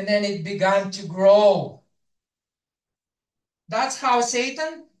people, and then it began to grow. That's how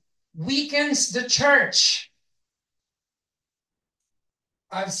Satan weakens the church.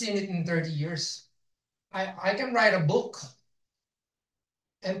 I've seen it in 30 years. I can write a book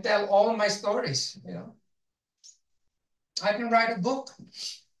and tell all my stories, I can write a book.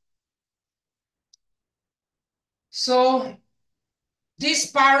 So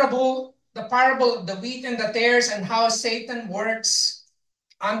this parable, the parable of the wheat and the tares, and how Satan works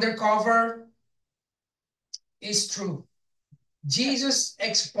undercover, is true. Jesus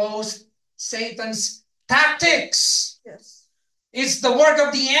exposed Satan's tactics. Yes. It's the work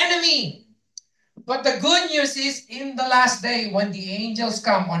of the enemy. But the good news is, in the last day, when the angels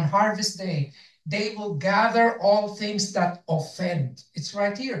come on harvest day, they will gather all things that offend. It's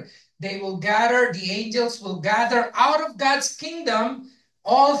right here. The angels will gather out of God's kingdom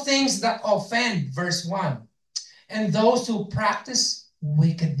all things that offend, verse 1, and those who practice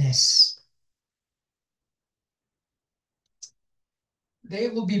wickedness. They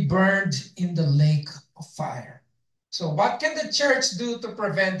will be burned in the lake of fire. So what can the church do to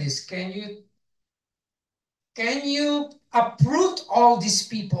prevent this? Can you uproot all these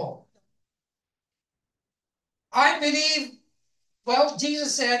people? I believe, well,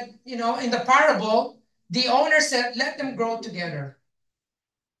 Jesus said, in the parable, the owner said, let them grow together.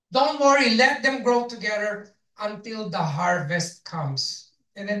 Don't worry, let them grow together until the harvest comes.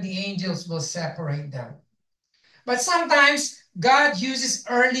 And then the angels will separate them. But sometimes God uses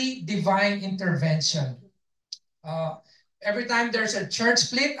early divine intervention. Every time there's a church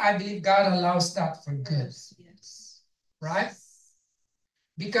split, I believe God allows that for good. Yes. Right?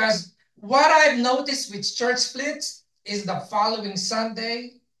 Because what I've noticed with church splits is the following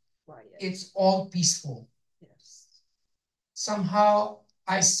Sunday, it's all peaceful. Yes. Somehow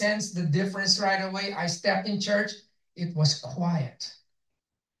I sensed the difference right away. I stepped in church, it was quiet.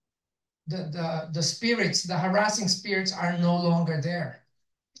 The spirits, the harassing spirits are no longer there.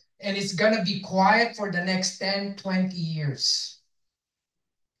 And it's going to be quiet for the next 10, 20 years.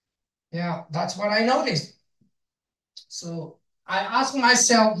 Yeah, that's what I noticed. So I asked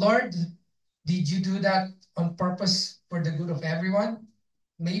myself, Lord, Did you do that on purpose for the good of everyone?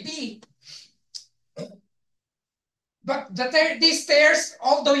 Maybe. But these stairs,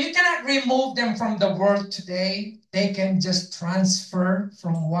 although you cannot remove them from the world today, they can just transfer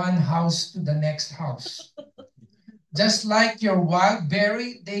from one house to the next house. Just like your wild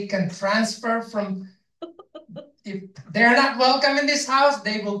berry, they can transfer from, if they're not welcome in this house,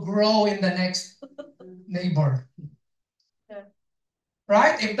 they will grow in the next neighbor.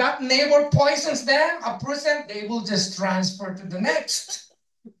 Right? If that neighbor poisons them, uproots them, they will just transfer to the next.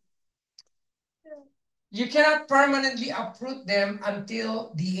 You cannot permanently uproot them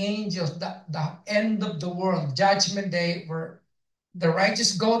until the angels, the end of the world, judgment day, where the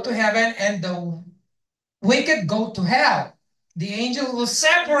righteous go to heaven and the wicked go to hell. The angel will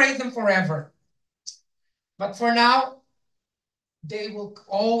separate them forever. But for now, they will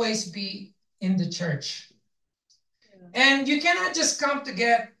always be in the church. And you cannot just come to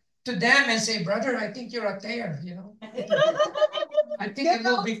them and say, brother, I think you're a tear, I think it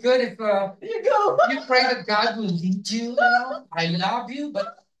will be good if you pray that God will lead you, I love you,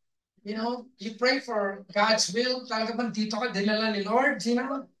 but you pray for God's will. Talaga bang dito ka dinala ni Lord,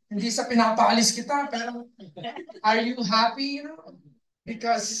 Hindi sa pinapaalis kita, pero are you happy,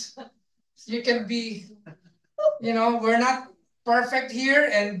 Because you can be, we're not perfect here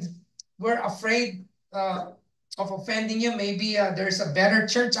and we're afraid of offending you. Maybe there's a better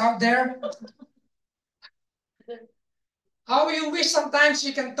church out there. How you wish sometimes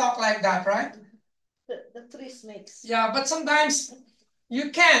you can talk like that, right? The three snakes. Yeah, but sometimes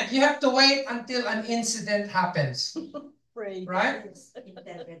you can't. You have to wait until an incident happens. Pray. Right?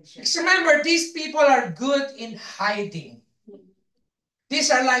 Because remember, these people are good in hiding.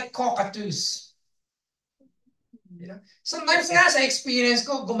 These are like cockatoos. Sometimes nga sa experience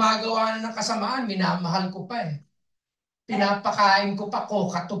ko, gumagawa na ng kasamaan, minamahal ko pa eh. Pinapakain ko pa,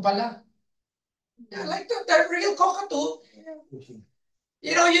 cockatoo pala. Yeah, like the real cockatoo.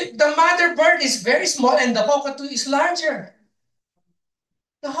 The mother bird is very small and the cockatoo is larger.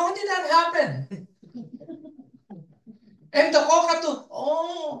 Now, how did that happen? And the cockatoo,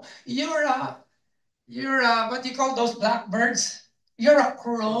 you're what do you call those blackbirds? You're a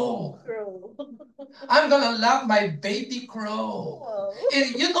crow. I'm gonna love my baby crow. Wow.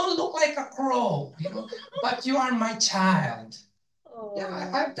 You don't look like a crow, but you are my child. Yeah,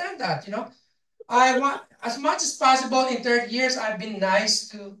 I've done that, I want, as much as possible in 30 years, I've been nice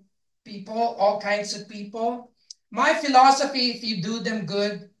to people, all kinds of people. My philosophy, if you do them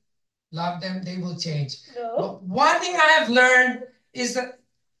good, love them, they will change. No. But one thing I have learned is that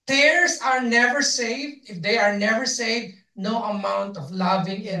tares are never saved. If they are never saved, no amount of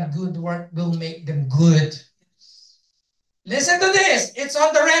loving and good work will make them good. Listen to this. It's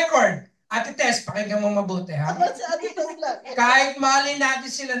on the record. Ate Tess, pakinggan mo mabuti, ha? Kahit mahalin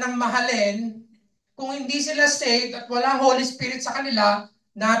natin sila ng mahalin, kung hindi sila saved at walang Holy Spirit sa kanila,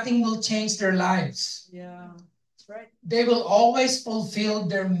 nothing will change their lives. Yeah, that's right. They will always fulfill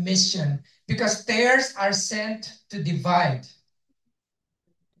their mission because tares are sent to divide,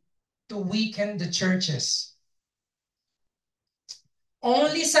 to weaken the churches.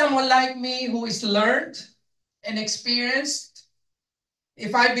 Only someone like me who is learned and experienced,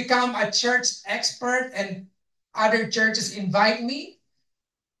 if I become a church expert and other churches invite me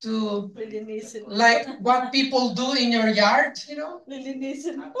to, like what people do in your yard,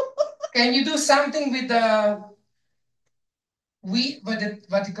 can you do something with the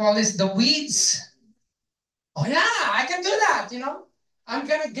what you call this, the weeds? Oh yeah, I can do that, I'm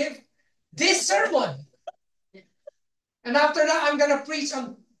gonna give this sermon. And after that, I'm gonna preach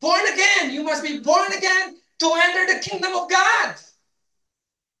on born again. You must be born again to enter the kingdom of God.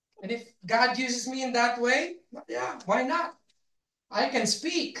 And if God uses me in that way, yeah, why not? I can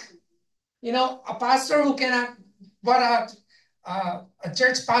speak. A pastor who cannot, what a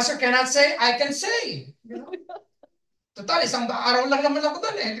church pastor cannot say, I can say. Total, isang araw lang naman ako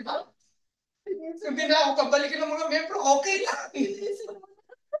doon eh, di ba? Hindi na ako kabalikin ng mga membro, okay lang.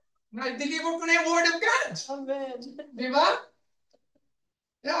 Na-deliver ko na yung word of God. Amen. Di ba?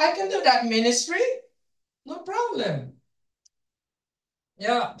 Yeah, I can do that ministry. No problem.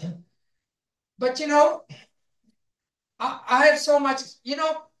 Yeah. But I have so much,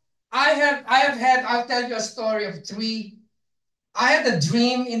 I have had, I'll tell you a story of I had a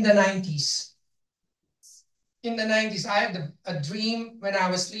dream in the 90s. In the 90s, I had a dream when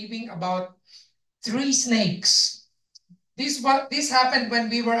I was sleeping about 3 snakes. This happened when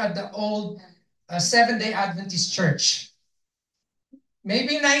we were at the old Seventh-day Adventist church.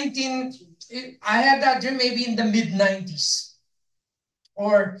 Maybe I had that dream maybe in the mid-90s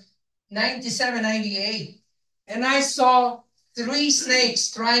or 97, 98. And I saw three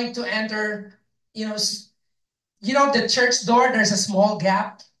snakes trying to enter, you know, the church door, there's a small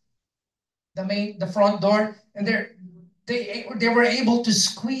gap, the front door, and they were able to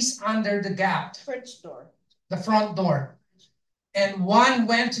squeeze under the gap, French door. the front door. And one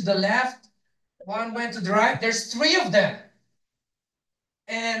went to the left, one went to the right. There's three of them.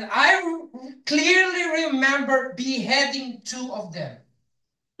 And I clearly remember beheading two of them.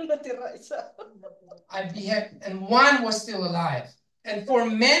 I beheaded, and one was still alive. And for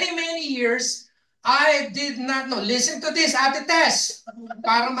many, many years, I did not know. Listen to this, Ate Tess,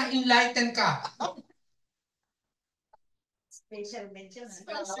 para ma-enlighten ka. Special mention.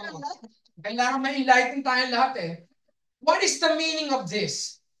 Kailangan ma-enlighten tayo lahat eh. What is the meaning of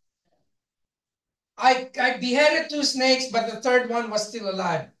this? I beheaded two snakes, but the third one was still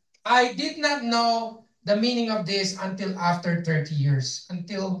alive. I did not know the meaning of this until after 30 years,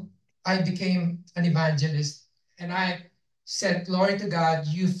 until I became an evangelist. And I said, glory to God,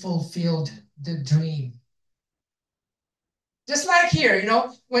 you fulfilled the dream. Just like here,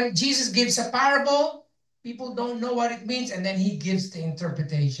 when Jesus gives a parable, people don't know what it means, and then he gives the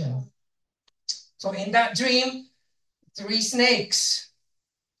interpretation. So in that dream, three snakes.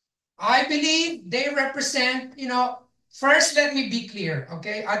 I believe they represent, first let me be clear,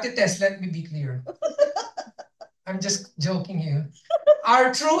 okay? Ate Tess, let me be clear. I'm just joking you.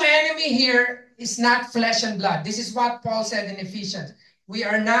 Our true enemy here is not flesh and blood. This is what Paul said in Ephesians. We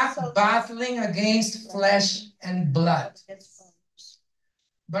are not battling against flesh and blood,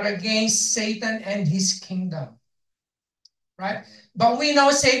 but against Satan and his kingdom. Right? But we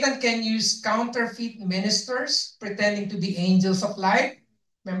know Satan can use counterfeit ministers pretending to be angels of light.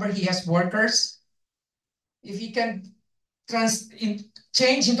 Remember, he has workers. If he can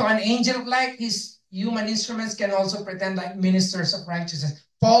change into an angel of light, his human instruments can also pretend like ministers of righteousness.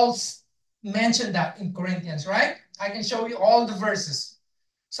 Paul mentioned that in Corinthians, right? I can show you all the verses.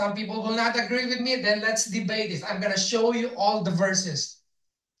 Some people will not agree with me, then let's debate this. I'm going to show you all the verses.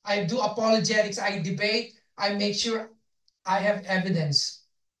 I do apologetics, I debate, I make sure I have evidence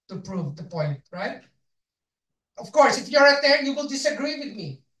to prove the point, right? Of course, if you're out there, you will disagree with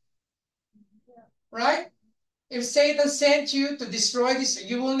me, right? If Satan sent you to destroy this,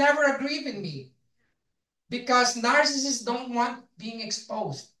 you will never agree with me, because narcissists don't want being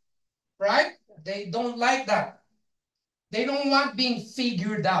exposed, right? They don't like that. They don't want being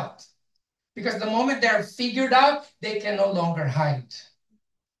figured out, because the moment they're figured out, they can no longer hide,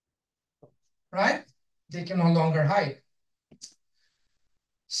 right? They can no longer hide.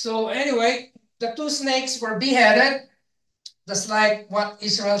 So anyway, the two snakes were beheaded. Just like what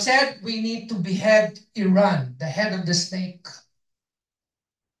Israel said, we need to behead Iran, the head of the snake.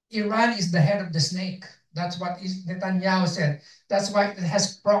 Iran is the head of the snake. That's what Netanyahu said. That's why it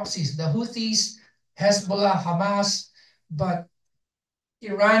has proxies, the Houthis, Hezbollah, Hamas, but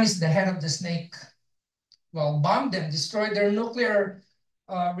Iran is the head of the snake. Well, bomb them, destroy their nuclear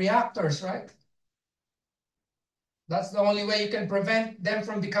reactors, right? That's the only way you can prevent them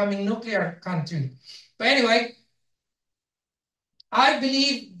from becoming nuclear country. But anyway, I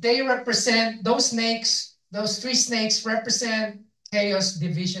believe they represent, those snakes, those three snakes represent chaos,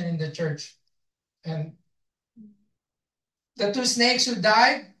 division in the church. And the two snakes who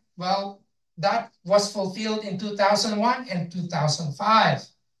died, well, that was fulfilled in 2001 and 2005.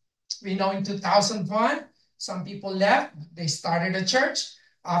 We know in 2001, some people left, they started a church.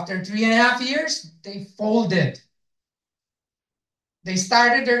 After 3.5 years, they folded. They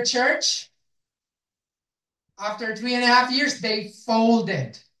started their church. After 3.5 years, they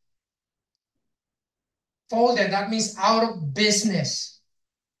folded. Folded, that means out of business.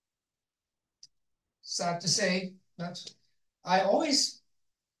 Sad to say, I always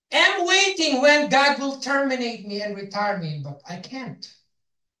am waiting when God will terminate me and retire me, but I can't.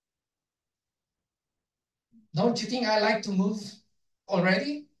 Don't you think I like to move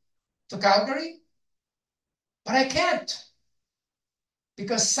already to Calgary? But I can't,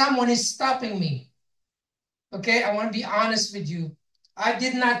 because someone is stopping me. Okay, I want to be honest with you. I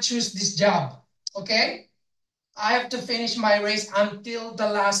did not choose this job, okay? I have to finish my race until the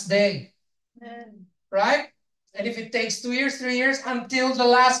last day, right? And if it takes 2 years, 3 years, until the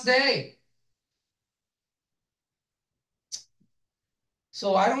last day.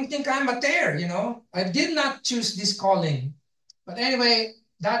 So I don't think I'm a tear, I did not choose this calling. But anyway,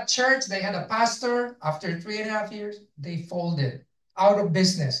 that church, they had a pastor. After 3.5 years, they folded, out of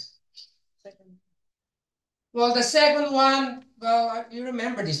business. Well, the second one, well, you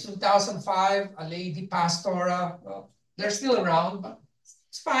remember this, 2005, a lady pastora. Well, they're still around, but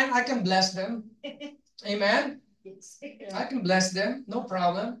it's fine. I can bless them. Amen. I can bless them, no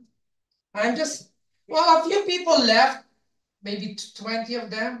problem. A few people left. maybe 20 of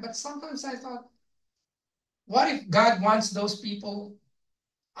them. But sometimes I thought, what if God wants those people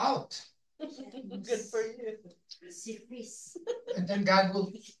out? Good for you. And then God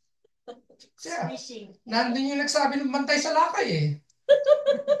will, yeah. Nandun yung nagsabi ng bantay sa lakay eh.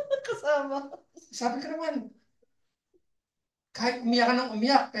 Kasama. Sabi ko naman, kahit umiyak ka ng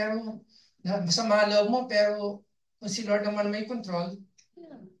umiyak, pero masama loob mo, pero kung si Lord naman may control,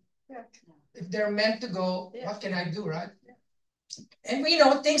 Yeah. if they're meant to go, what can I do, right? And we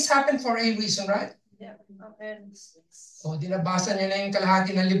know things happen for a reason, right? Yeah. And O, di nabasa niyo na yung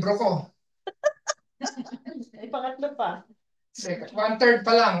kalahati ng libro ko. ay, pangatlo pa. One-third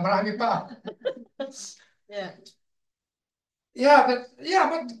pa lang, marami pa. Yeah. Yeah,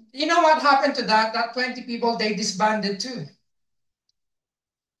 but you know what happened to that? That 20 people, they disbanded too.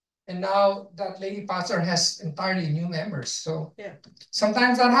 And now that lady pastor has entirely new members. So yeah.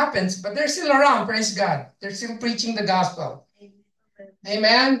 Sometimes that happens, but they're still around, praise God. They're still preaching the gospel.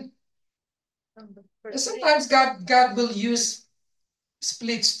 Amen. And sometimes God will use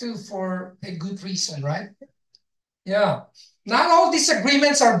splits too for a good reason, right? Yeah. Not all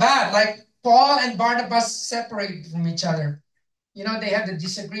disagreements are bad. Like Paul and Barnabas separate from each other. You know, they had the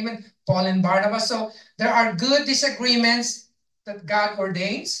disagreement, Paul and Barnabas. So there are good disagreements that God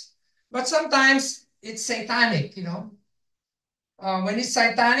ordains, but sometimes it's satanic, you know. When it's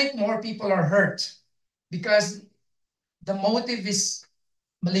satanic, more people are hurt because the motive is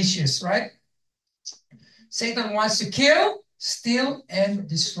malicious, right? Satan wants to kill, steal, and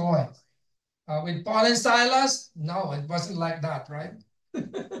destroy. With Paul and Silas, no, it wasn't like that, right?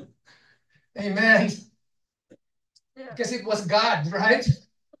 Amen. Yeah. Because it was God, right?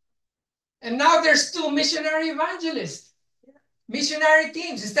 And now there's two missionary evangelists, missionary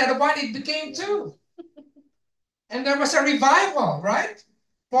teams. Instead of one, it became two. And there was a revival, right?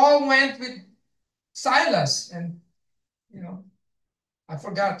 Paul went with Silas, and you know, I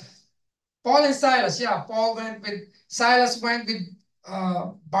forgot. Paul and Silas, yeah. Paul went with Silas went with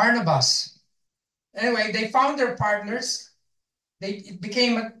Barnabas. Anyway, they found their partners. It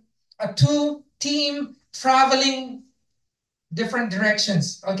became a two-team traveling different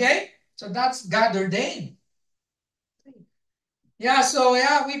directions. Okay, so that's God ordained. Yeah, so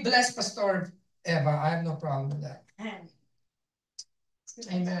yeah, we bless Pastor Eva. I have no problem with that.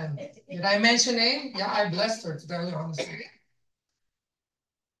 Amen. Did I mention name? Yeah, I blessed her, to tell you honestly.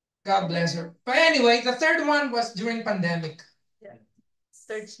 God bless her. But anyway, the third one was during pandemic. Yeah.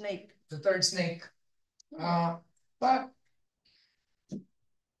 Third snake. The third snake. But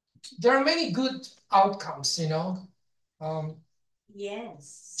there are many good outcomes, you know.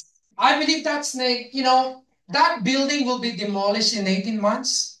 Yes. I believe that snake, you know, that building will be demolished in 18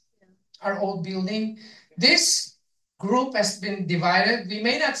 months. Yeah. Our old building. This group has been divided. We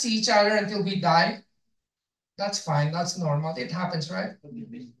may not see each other until we die. That's fine. That's normal. It happens, right?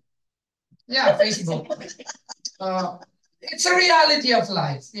 Yeah, Facebook. It's a reality of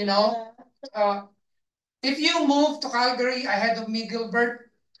life, you know. If you move to Calgary ahead of me,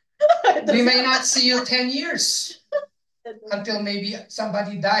 Gilbert, we may not see you 10 years until maybe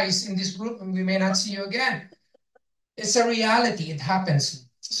somebody dies in this group and we may not see you again. It's a reality. It happens.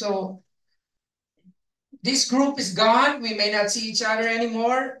 So this group is gone. We may not see each other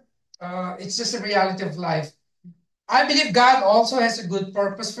anymore. It's just a reality of life. I believe God also has a good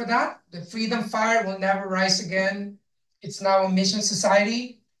purpose for that. The Freedom Fire will never rise again. It's now a mission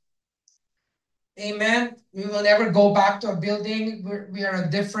society. Amen. We will never go back to a building. We are a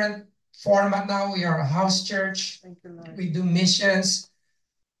different format now. We are a house church. Thank you, Lord. We do missions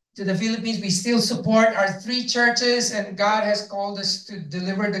to the Philippines. We still support our 3 churches, and God has called us to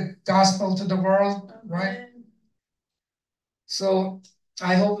deliver the gospel to the world, right? So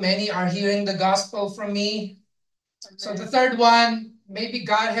I hope many are hearing the gospel from me. Amen. So the third one, maybe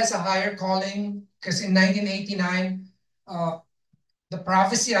God has a higher calling, because in 1989, the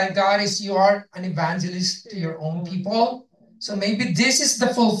prophecy I got is you are an evangelist to your own people. So maybe this is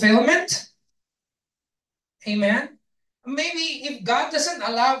the fulfillment. Amen. Maybe if God doesn't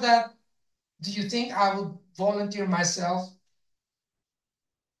allow that, do you think I would volunteer myself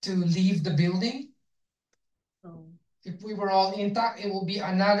to leave the building? If we were all intact, it will be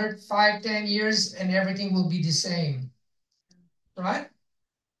another 5, 10 years and everything will be the same. Right?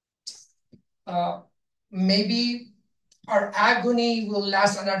 Maybe our agony will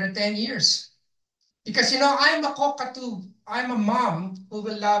last another 10 years. Because, you know, I'm a cockatoo. I'm a mom who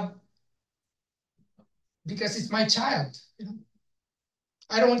will love because it's my child.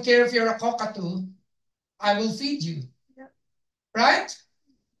 I don't care if you're a cockatoo. I will feed you. Yeah. Right?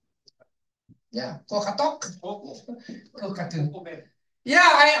 Yeah, cockatoo. Cockatoo. Yeah,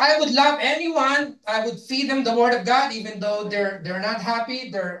 I would love anyone. I would feed them the word of God, even though they're not happy,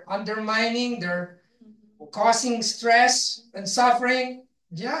 they're undermining, they're causing stress and suffering.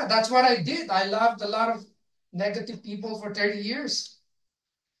 Yeah, that's what I did. I loved a lot of negative people for 30 years.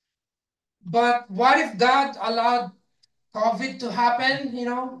 But what if God allowed COVID to happen,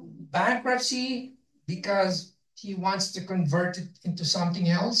 bankruptcy, because he wants to convert it into something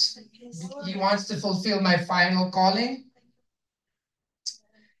else? He wants to fulfill my final calling.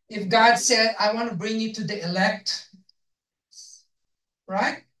 If God said, I want to bring you to the elect,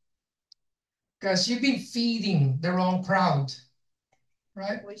 right? Because you've been feeding the wrong crowd,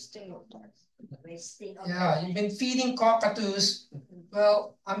 right? Yeah, you've been feeding cockatoos.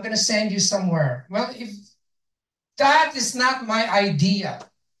 Well, I'm going to send you somewhere. Well, if that is not my idea,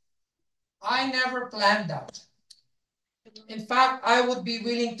 I never planned that. In fact, I would be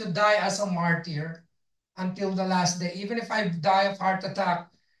willing to die as a martyr until the last day, even if I die of heart attack.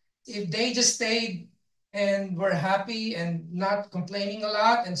 If they just stayed and were happy and not complaining a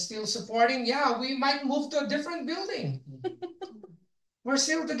lot and still supporting, yeah, we might move to a different building. We're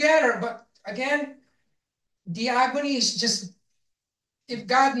still together, but again, the agony is just, if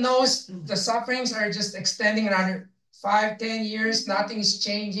God knows the sufferings are just extending another 5, 10 years, nothing is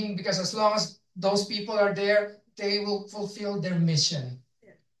changing, because as long as those people are there, they will fulfill their mission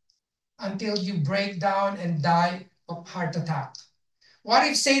until you break down and die of heart attack. What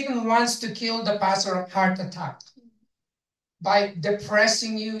if Satan wants to kill the pastor of heart attack by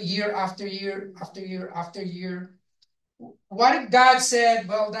depressing you year after year after year after year? What if God said,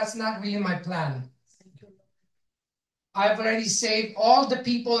 well, that's not really my plan? I've already saved all the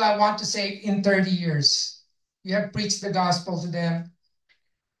people I want to save in 30 years. You have preached the gospel to them.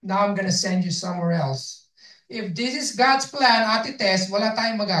 Now I'm going to send you somewhere else. If this is God's plan, Ate Tess, wala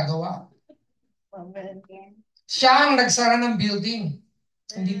tayong magagawa. Amen. Siya ang nagsara ng building,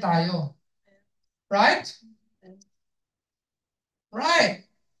 hindi tayo. Right? Right.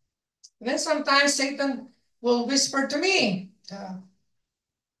 And then sometimes Satan will whisper to me,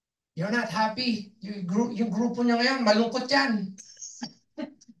 you're not happy. Yung grupo nyo ngayon, malungkot yan.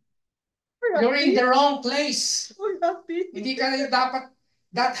 You're in the wrong place. Hindi ka dapat,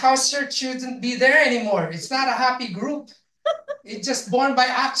 that house church shouldn't be there anymore. It's not a happy group. It's just born by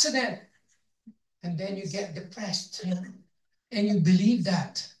accident. And then you get depressed, and you believe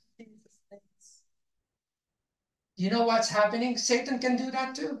that. You know what's happening? Satan can do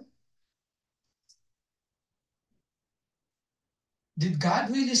that too. Did God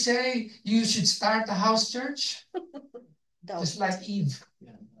really say you should start a house church? Just like Eve.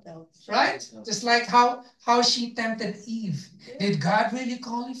 Right? Just like how she tempted Eve. Did God really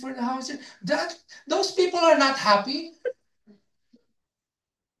call you for the house church? Those people are not happy.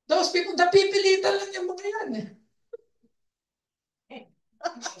 Those people, napipilitan lang yung mga yan.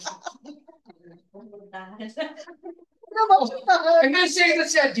 And then Satan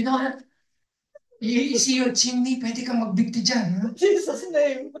said, you know what? You see your chimney, pwede kang magbigti dyan. Huh? Jesus'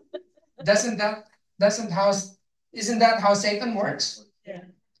 name. Isn't that how Satan works? Yeah.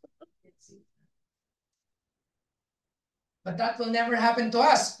 But that will never happen to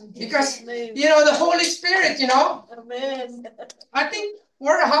us because, the Holy Spirit, Amen. I think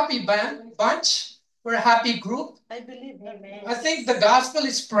we're a happy bunch. We're a happy group. I believe. Amen. I think the gospel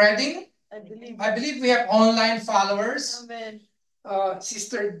is spreading. I believe we have online followers. Amen.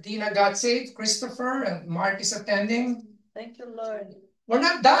 Sister Dina got saved, Christopher, and Mark is attending. Thank you, Lord. We're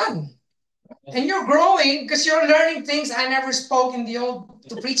not done. And you're growing because you're learning things I never spoke in the old.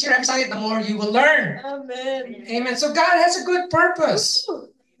 To preach here every Sunday, the more you will learn. Amen. Amen. So God has a good purpose.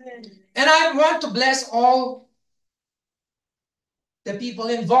 Amen. And I want to bless all the people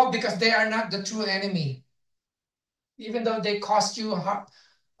involved because they are not the true enemy. Even though they cost you a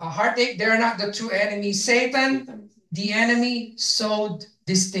heartache, they're not the true enemy. Satan, the enemy, sowed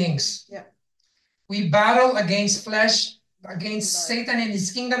these things. Yeah. We battle against flesh, against Satan and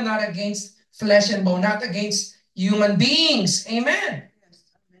his kingdom, not against flesh and bone, not against human beings. Amen. Yes.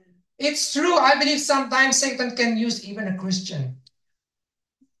 Amen. It's true. I believe sometimes Satan can use even a Christian.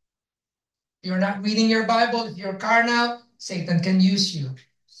 If you're not reading your Bible, if you're carnal, Satan can use you.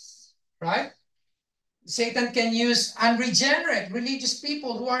 Right? Satan can use unregenerate religious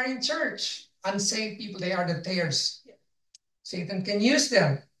people who are in church. Unsaved people, they are the tares. Satan can use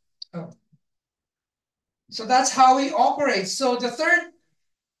them. Oh. So that's how he operates. So the third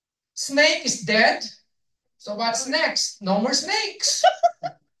snake is dead. So what's next? No more snakes.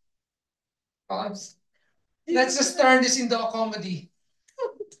 Let's just turn this into a comedy.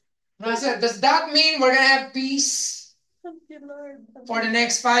 Does that mean we're going to have peace for the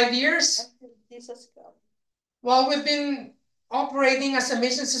next 5 years? Jesus God. Well, we've been operating as a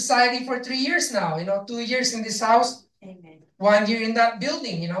mission society for 3 years now. 2 years in this house. Amen. 1 year in that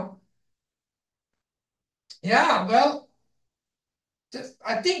building. Yeah, well,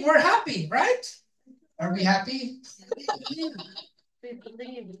 I think we're happy, right? Are we happy? We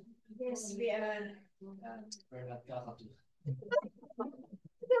believe. Yes, we are. We're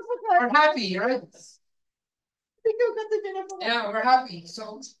happy, right? Yeah, we're happy.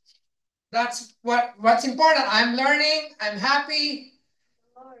 So that's what's important. I'm learning. I'm happy.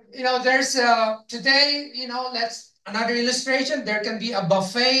 There's today. Let's another illustration. There can be a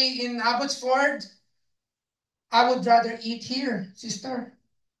buffet in Abbotsford. I would rather eat here, sister.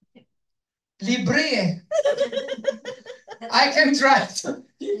 Libre. I can drive.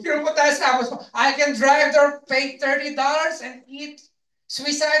 I can drive there, pay $30 and eat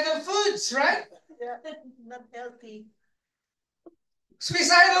suicidal foods, right? Yeah, not healthy.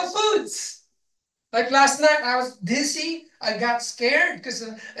 Suicidal foods. Like last night, I was dizzy. I got scared because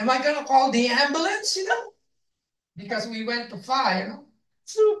am I gonna call the ambulance? Because we went to fire.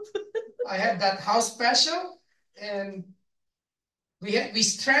 Soup. I had that house special, and we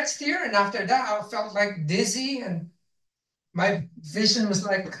stretched here, and after that, I felt like dizzy, and my vision was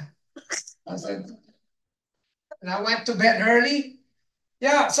like, I said, and I went to bed early.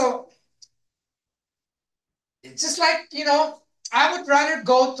 Yeah, so it's just like, I would rather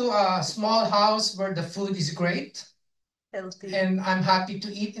go to a small house where the food is great. Healthy. And I'm happy to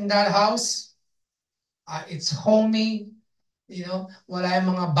eat in that house. It's homey. Wala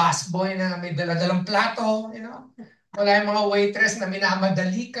yung mga busboy na may daladalang plato. Wala yung mga waitress na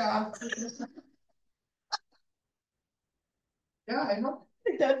minamadali ka. Yeah, I know.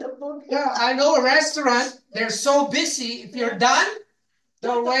 Yeah, I know a restaurant, they're so busy. If you're done,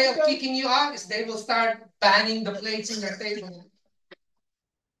 the way of kicking you out is they will start banning the plates in your table.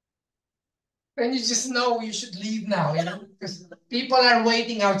 And you just know you should leave now, because people are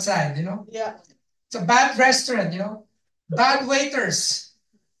waiting outside, Yeah. It's a bad restaurant, bad waiters.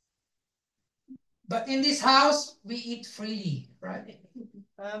 But in this house, we eat freely, right?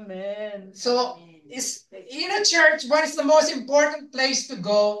 Amen. So in a church, what is the most important place to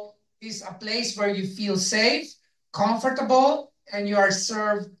go is a place where you feel safe, comfortable, and you are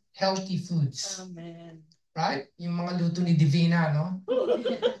served healthy foods. Amen. Right? Yung mga luto ni Divina, no?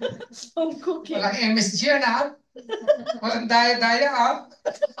 Home cooking. Walang MSG na. Walang daya-daya, ha?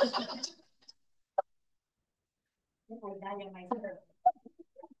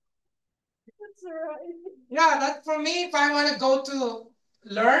 That's right. Yeah, that for me, if I want to go to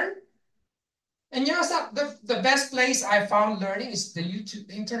learn, and the best place I found learning is the YouTube,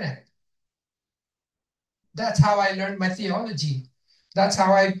 the internet. That's how I learned my theology. That's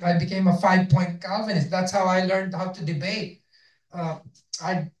how I became a 5-point Calvinist. That's how I learned how to debate.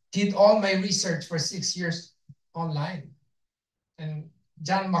 I did all my research for 6 years online. And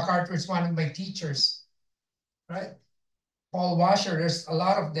John MacArthur is one of my teachers, right? Paul Washer, there's a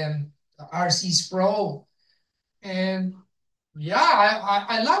lot of them, RC Sproul. And yeah,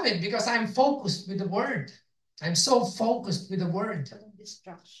 I love it because I'm focused with the word. I'm so focused with the word.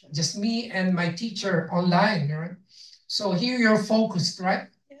 Distraction. Just me and my teacher online, right? So here you're focused, right?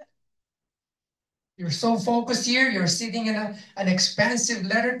 Yeah. You're so focused here. You're sitting in an expensive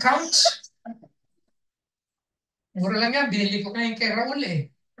leather couch. Mura lang yan. Binili ko ngayon kay Raul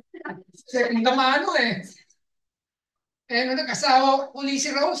eh. Second mano eh. Eh, nung nag-asawa uli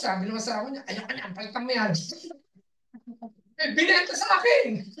si Raul, sabi ng asawa niya, ayaw ka na, palitan mo yan. Eh, binenta sa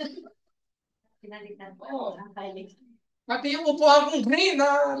akin. Pinalitan. Oo. Ang highlight. Pati yung upuan kong green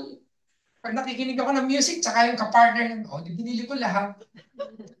na pag nakikinig ako ng music, tsaka yung kapartner niya, di binili ko lahat.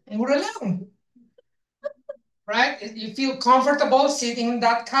 Mura lang. Right? You feel comfortable sitting on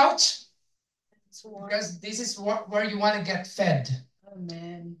that couch? Because this is where you want to get fed.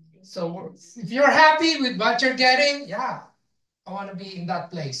 Amen. So if you're happy with what you're getting, yeah, I want to be in that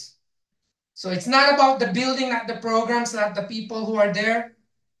place. So it's not about the building, not the programs, not the people who are there.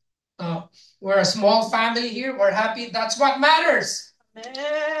 We're a small family here. We're happy. That's what matters.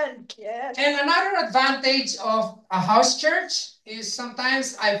 Amen. Yes. And another advantage of a house church is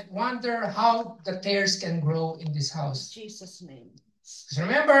sometimes I wonder how the tares can grow in this house. In Jesus' name. Because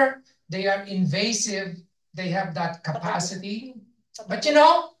remember, they are invasive. They have that capacity. But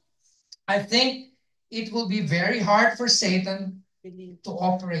I think it will be very hard for Satan to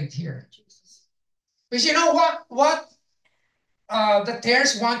operate here. Because you know what the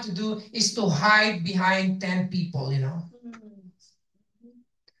tares want to do is to hide behind 10 people,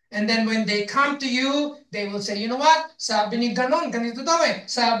 And then when they come to you, they will say, you know what? Sabi ni ganon, ganito daw eh.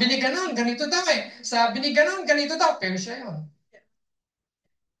 Sabi ni ganon, ganito daw eh. Sabi ni ganon, ganito daw. Pero siya yun.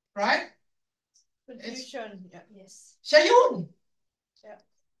 Right? Confusion. Yeah. Yes. Siya yun. Yeah.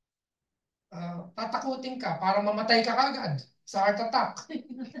 Tatakutin ka para mamatay ka kagad sa heart attack.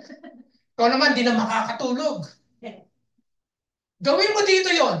 Ikaw naman, di na makakatulog. Gawin mo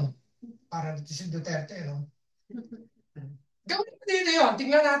dito yon. Para si Duterte, no? Gawin mo dito yon.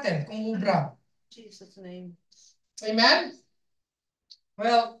 Tingnan natin kung ubra. Jesus' name. Amen?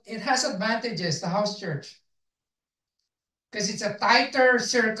 Well, it has advantages, the house church. Because it's a tighter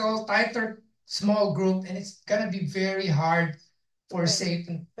circle, tighter small group, and it's going to be very hard for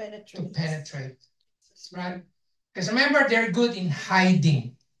Satan to penetrate. Right? Because remember, they're good in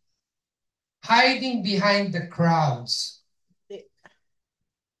hiding. Hiding behind the crowds.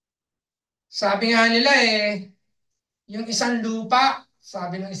 Sabi nga nila yung isang lupa,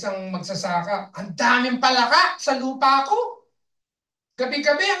 sabi ng isang magsasaka, ang daming palaka sa lupa ko.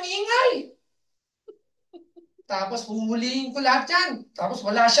 Gabi-gabi ang ingay. Tapos huhulihin ko lahat yan. Tapos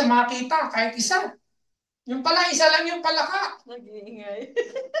wala siya makita kahit isa. Yung pala, isa lang yung palaka. Nag-iingay.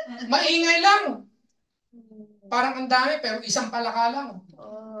 Maingay lang. Parang ang dami pero isang palaka lang.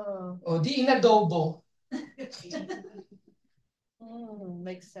 O di inadobo.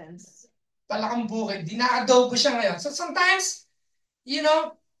 Makes sense. Palakang bukid. Di na-adobo siya ngayon. So sometimes, you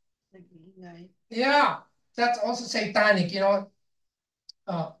know, Nag-iingay. yeah, that's also satanic, you know.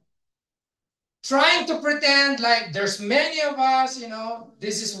 Trying to pretend like there's many of us, you know,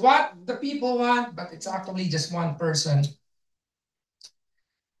 this is what the people want, but it's actually just one person.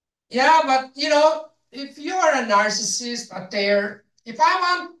 Yeah, but you know, if you are a narcissist, a terror, if I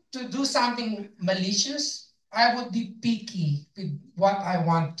want to do something malicious, I would be picky with what I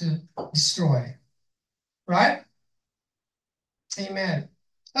want to destroy. Right? Amen.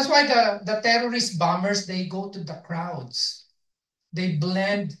 That's why the terrorist bombers, they go to the crowds. They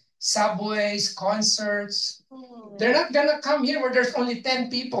blend subways, concerts. They're not gonna come here where there's only 10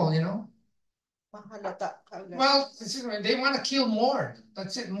 people, you know. Well, they want to kill more.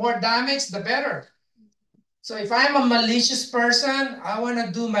 That's it. More damage, the better. So if I'm a malicious person, I want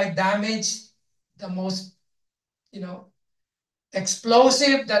to do my damage the most, you know,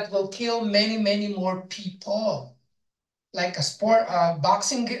 explosive that will kill many, many more people. Like a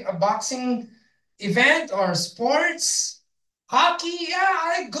boxing event or sports, hockey. Yeah,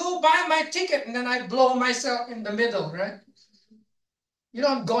 I go buy my ticket and then I blow myself in the middle, right? You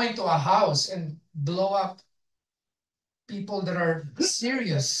don't go into a house and blow up people that are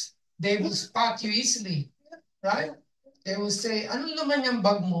serious. They will spot you easily, right? They will say, ano naman yung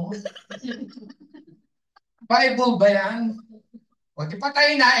bag mo? Bible ba yan? O di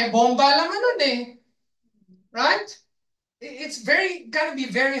patay na, bomba lang nun Right? It's gonna be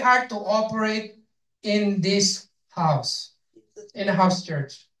very hard to operate in this house, in a house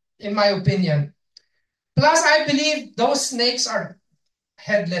church, in my opinion. Plus, I believe those snakes are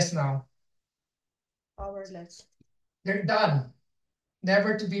headless now. Powerless. They're done.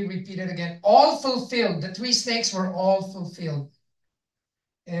 Never to be repeated again. All fulfilled. The 3 snakes were all fulfilled.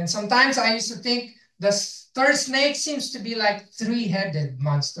 And sometimes I used to think the third snake seems to be like 3-headed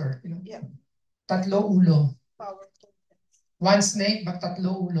monster. You know? Yeah. Tatlo ulo. Powerful. One snake, but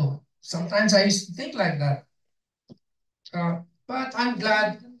tatlo ulo. Sometimes I used to think like that. But I'm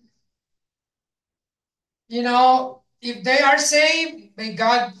glad, you know, if they are saved, may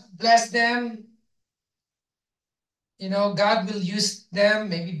God bless them. You know, God will use them,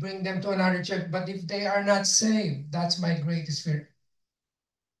 maybe bring them to another church. But if they are not saved, that's my greatest fear.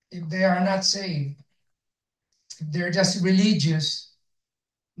 If they are not saved, if they're just religious,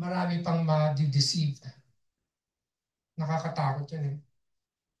 marami pang ma-deceive. Nakakatakot yun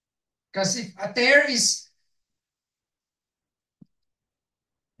Because if a terror is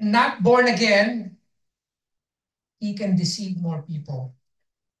not born again, he can deceive more people.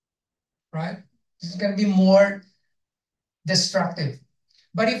 Right? It's going to be more destructive.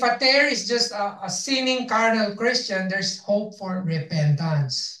 But if a terror is just a sinning carnal Christian, there's hope for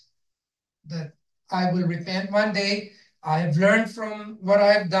repentance. That I will repent one day. I've learned from what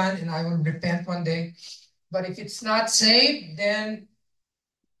I've done and I will repent one day. But if it's not saved, then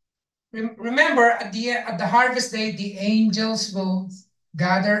remember at the harvest day, the angels will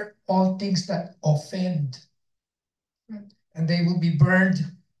gather all things that offend. And they will be burned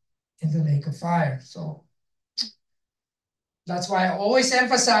in the lake of fire. So that's why I always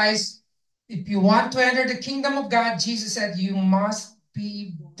emphasize, if you want to enter the kingdom of God, Jesus said, you must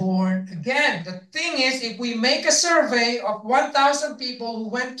be born again. The thing is, if we make a survey of 1,000 people who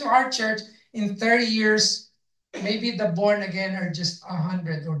went to our church in 30 years, maybe the born again are just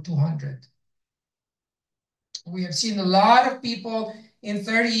 100 or 200. We have seen a lot of people in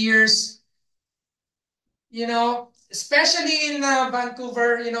 30 years, you know, especially in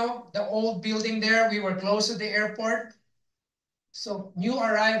Vancouver, the old building there, we were close to the airport. So new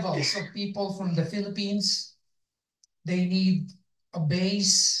arrivals, so people from the Philippines, they need a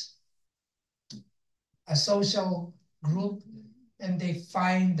base, a social group, and they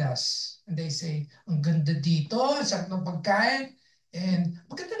find us. And they say, ang ganda dito, ang sarap ng pagkain, and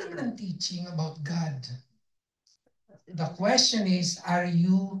maganda naman ang teaching about God. The question is, are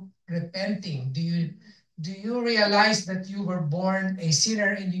you repenting? Do you realize that you were born a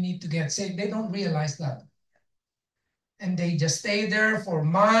sinner and you need to get saved? They don't realize that. And they just stay there for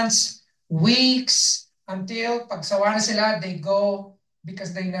months, weeks, until pagsawa na sila, they go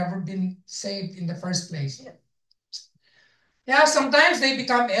because they never been saved in the first place. Yeah, sometimes they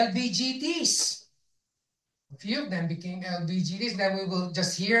become LBGTs. A few of them became LBGTs. Then we will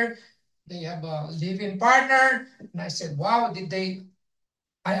just hear they have a live-in partner. And I said, wow,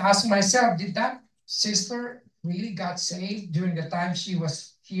 I asked myself, did that sister really got saved during the time she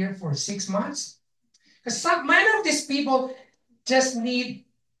was here for 6 months? Because many of these people just need,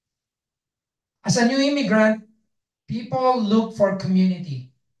 as a new immigrant, people look for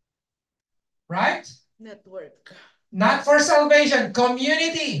community, right? Network. Not for salvation,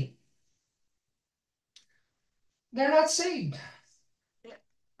 community. They're not saved.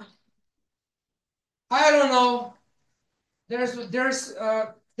 I don't know. There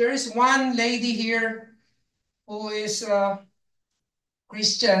is one lady here who is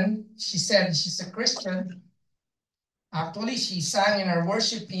Christian. She said she's a Christian. Actually, she sang in our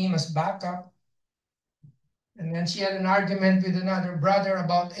worship team as backup. And then she had an argument with another brother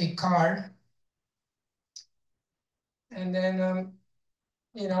about a car. And then,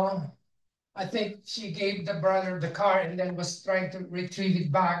 I think she gave the brother the car and then was trying to retrieve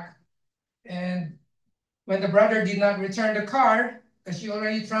it back. And when the brother did not return the car, because she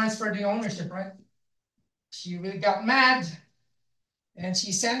already transferred the ownership, right? She really got mad and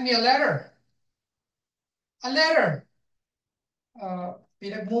she sent me a letter. A letter.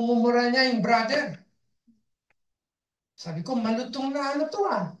 Pinagmumura niya yung brother. Sabi ko, malutong na ano to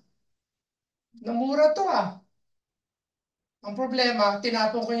ah. Namura to ah. Ang problema,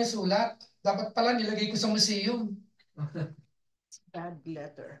 tinapon ko yung sulat. Dapat pala nilagay ko sa museum. Bad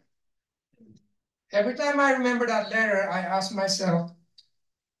letter. Every time I remember that letter, I ask myself,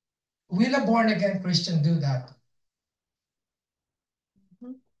 will a born-again Christian do that?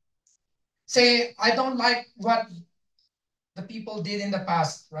 Say, I don't like what the people did in the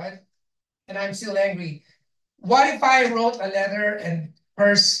past, right? And I'm still angry. What if I wrote a letter and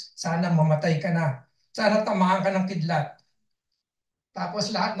first, sana mamatay ka na. Sana tamaan ka ng kidlat.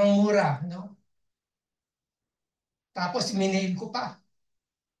 Tapos lahat ng mura, no? Tapos minail ko pa.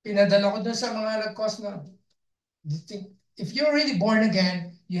 Pinadala ko dun sa mga nag-cause na. If you're really born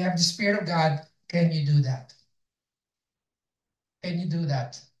again, you have the Spirit of God, can you do that? Can you do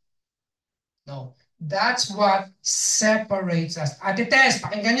that? No. That's what separates us. Ate Tess,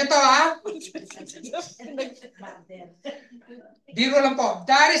 pakinggan nyo to, ha? Biro lang po.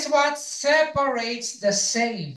 That is what separates the saved